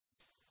next week.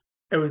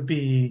 It would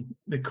be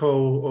the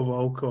call of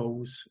all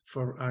calls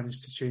for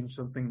Ange to change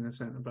something in the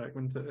centre back,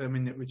 wouldn't it? I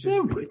mean, it would just.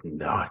 It would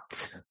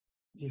not.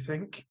 Do you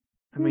think?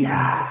 I mean,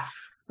 I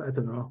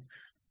don't know.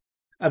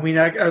 I mean,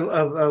 I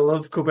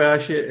love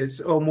Kobayashi.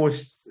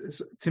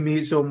 To me,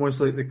 it's almost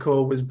like the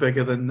call was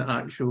bigger than the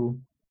actual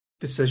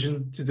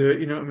decision to do it.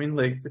 You know what I mean?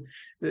 Like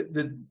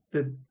the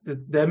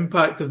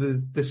impact of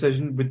the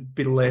decision would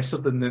be lesser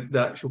than the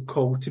actual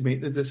call to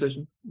make the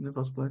decision in the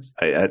first place.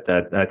 I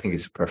think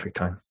it's a perfect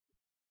time.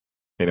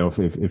 You know,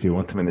 if you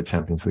want him in the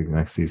Champions League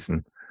next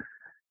season,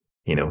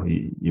 you know,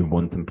 you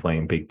want him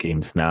playing big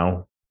games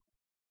now.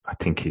 I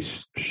think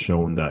he's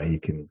shown that he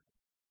can,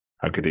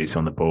 how good he is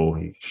on the ball.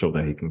 He showed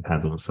that he can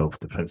handle himself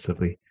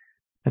defensively.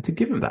 And to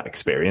give him that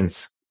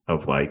experience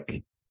of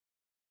like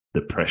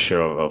the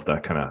pressure of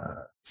that kind of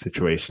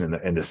situation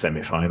in the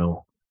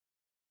semi-final,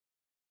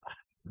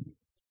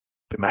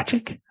 be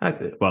magic. I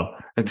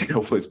think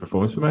hopefully his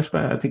performance will be magic,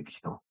 but I think,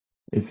 you know,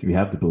 if you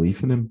have the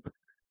belief in him,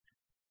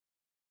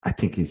 I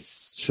think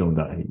he's shown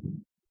that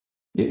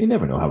you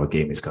never know how a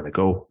game is going to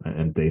go,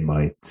 and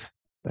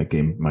a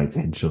game might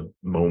hinge on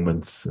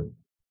moments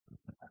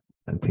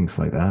and things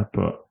like that.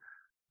 But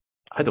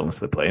I'd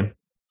honestly play him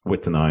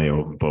with an eye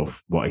on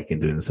both what he can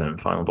do in the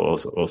semi-final, but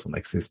also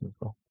next season as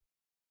well.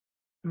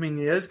 I mean,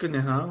 he is going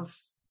to have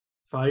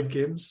 5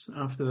 games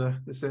after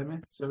the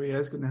semi, so he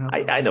is going to have.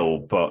 I know,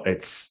 but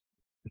this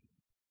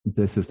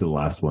is the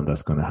last one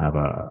that's going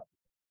to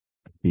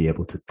be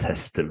able to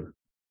test him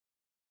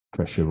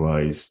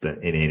pressure-wise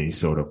in any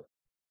sort of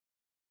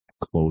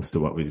close to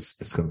what was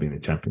that's going to be in the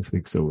Champions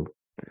League. So,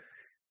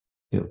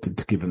 you know,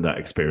 to give him that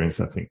experience,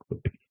 I think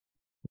would be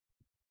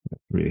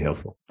really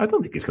helpful. I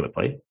don't think he's going to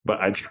play, but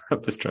I'm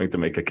just trying to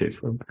make a case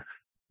for him.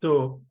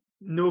 So,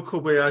 no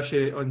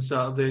Kobayashi on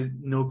Saturday,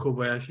 no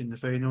Kobayashi in the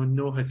final,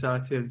 no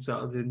Hatate on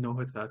Saturday, no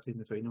Hatate in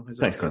the final.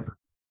 Thanks, Grant.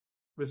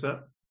 What's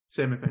that?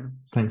 Semi-final.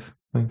 Thanks.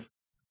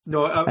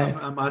 No,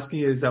 I'm asking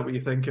you, is that what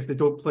you think? If they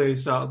don't play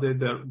Saturday,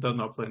 they're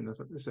not playing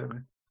the semi.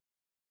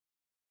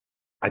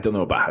 I don't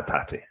know about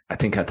Hatate. I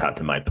think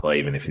Hatate might play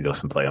even if he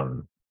doesn't play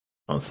on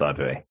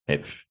Saturday.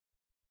 If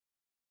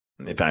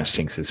Ange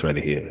thinks it's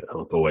ready,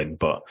 he'll go in.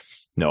 But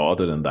no,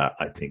 other than that,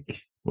 I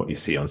think what you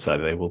see on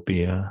Saturday will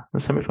be a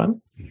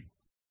semi-final.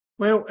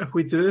 Well, if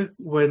we do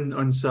win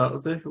on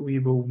Saturday, we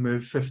will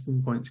move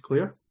 15 points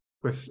clear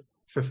with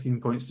 15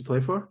 points to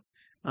play for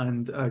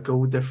and a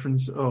goal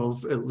difference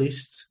of at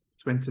least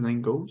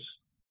 29 goals,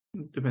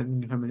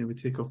 depending on how many we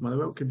take off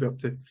Motherwell. It could be up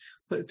to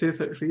 32,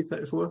 33,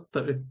 34,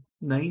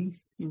 39,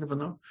 you never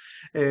know.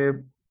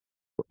 And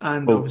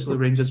obviously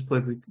Rangers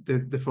play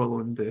the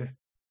following day.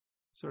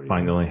 Sorry.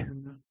 Finally.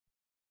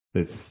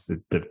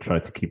 They've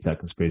tried to keep that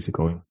conspiracy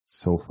going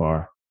so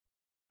far,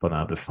 but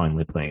now they're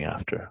finally playing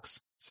after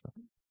us. So.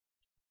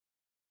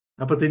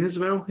 Aberdeen as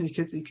well. You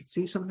could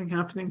see something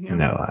happening here.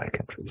 No, I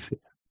can't really see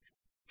it.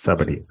 It's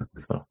Aberdeen.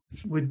 So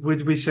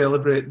would we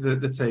celebrate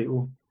the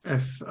title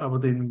if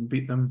Aberdeen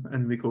beat them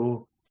and we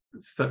go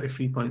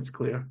 33 points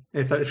clear,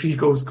 33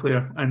 goals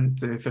clear, and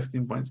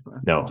 15 points clear?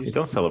 No, you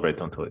don't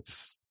celebrate until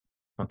it's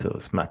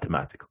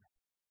mathematical.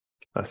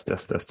 That's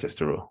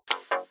just a rule.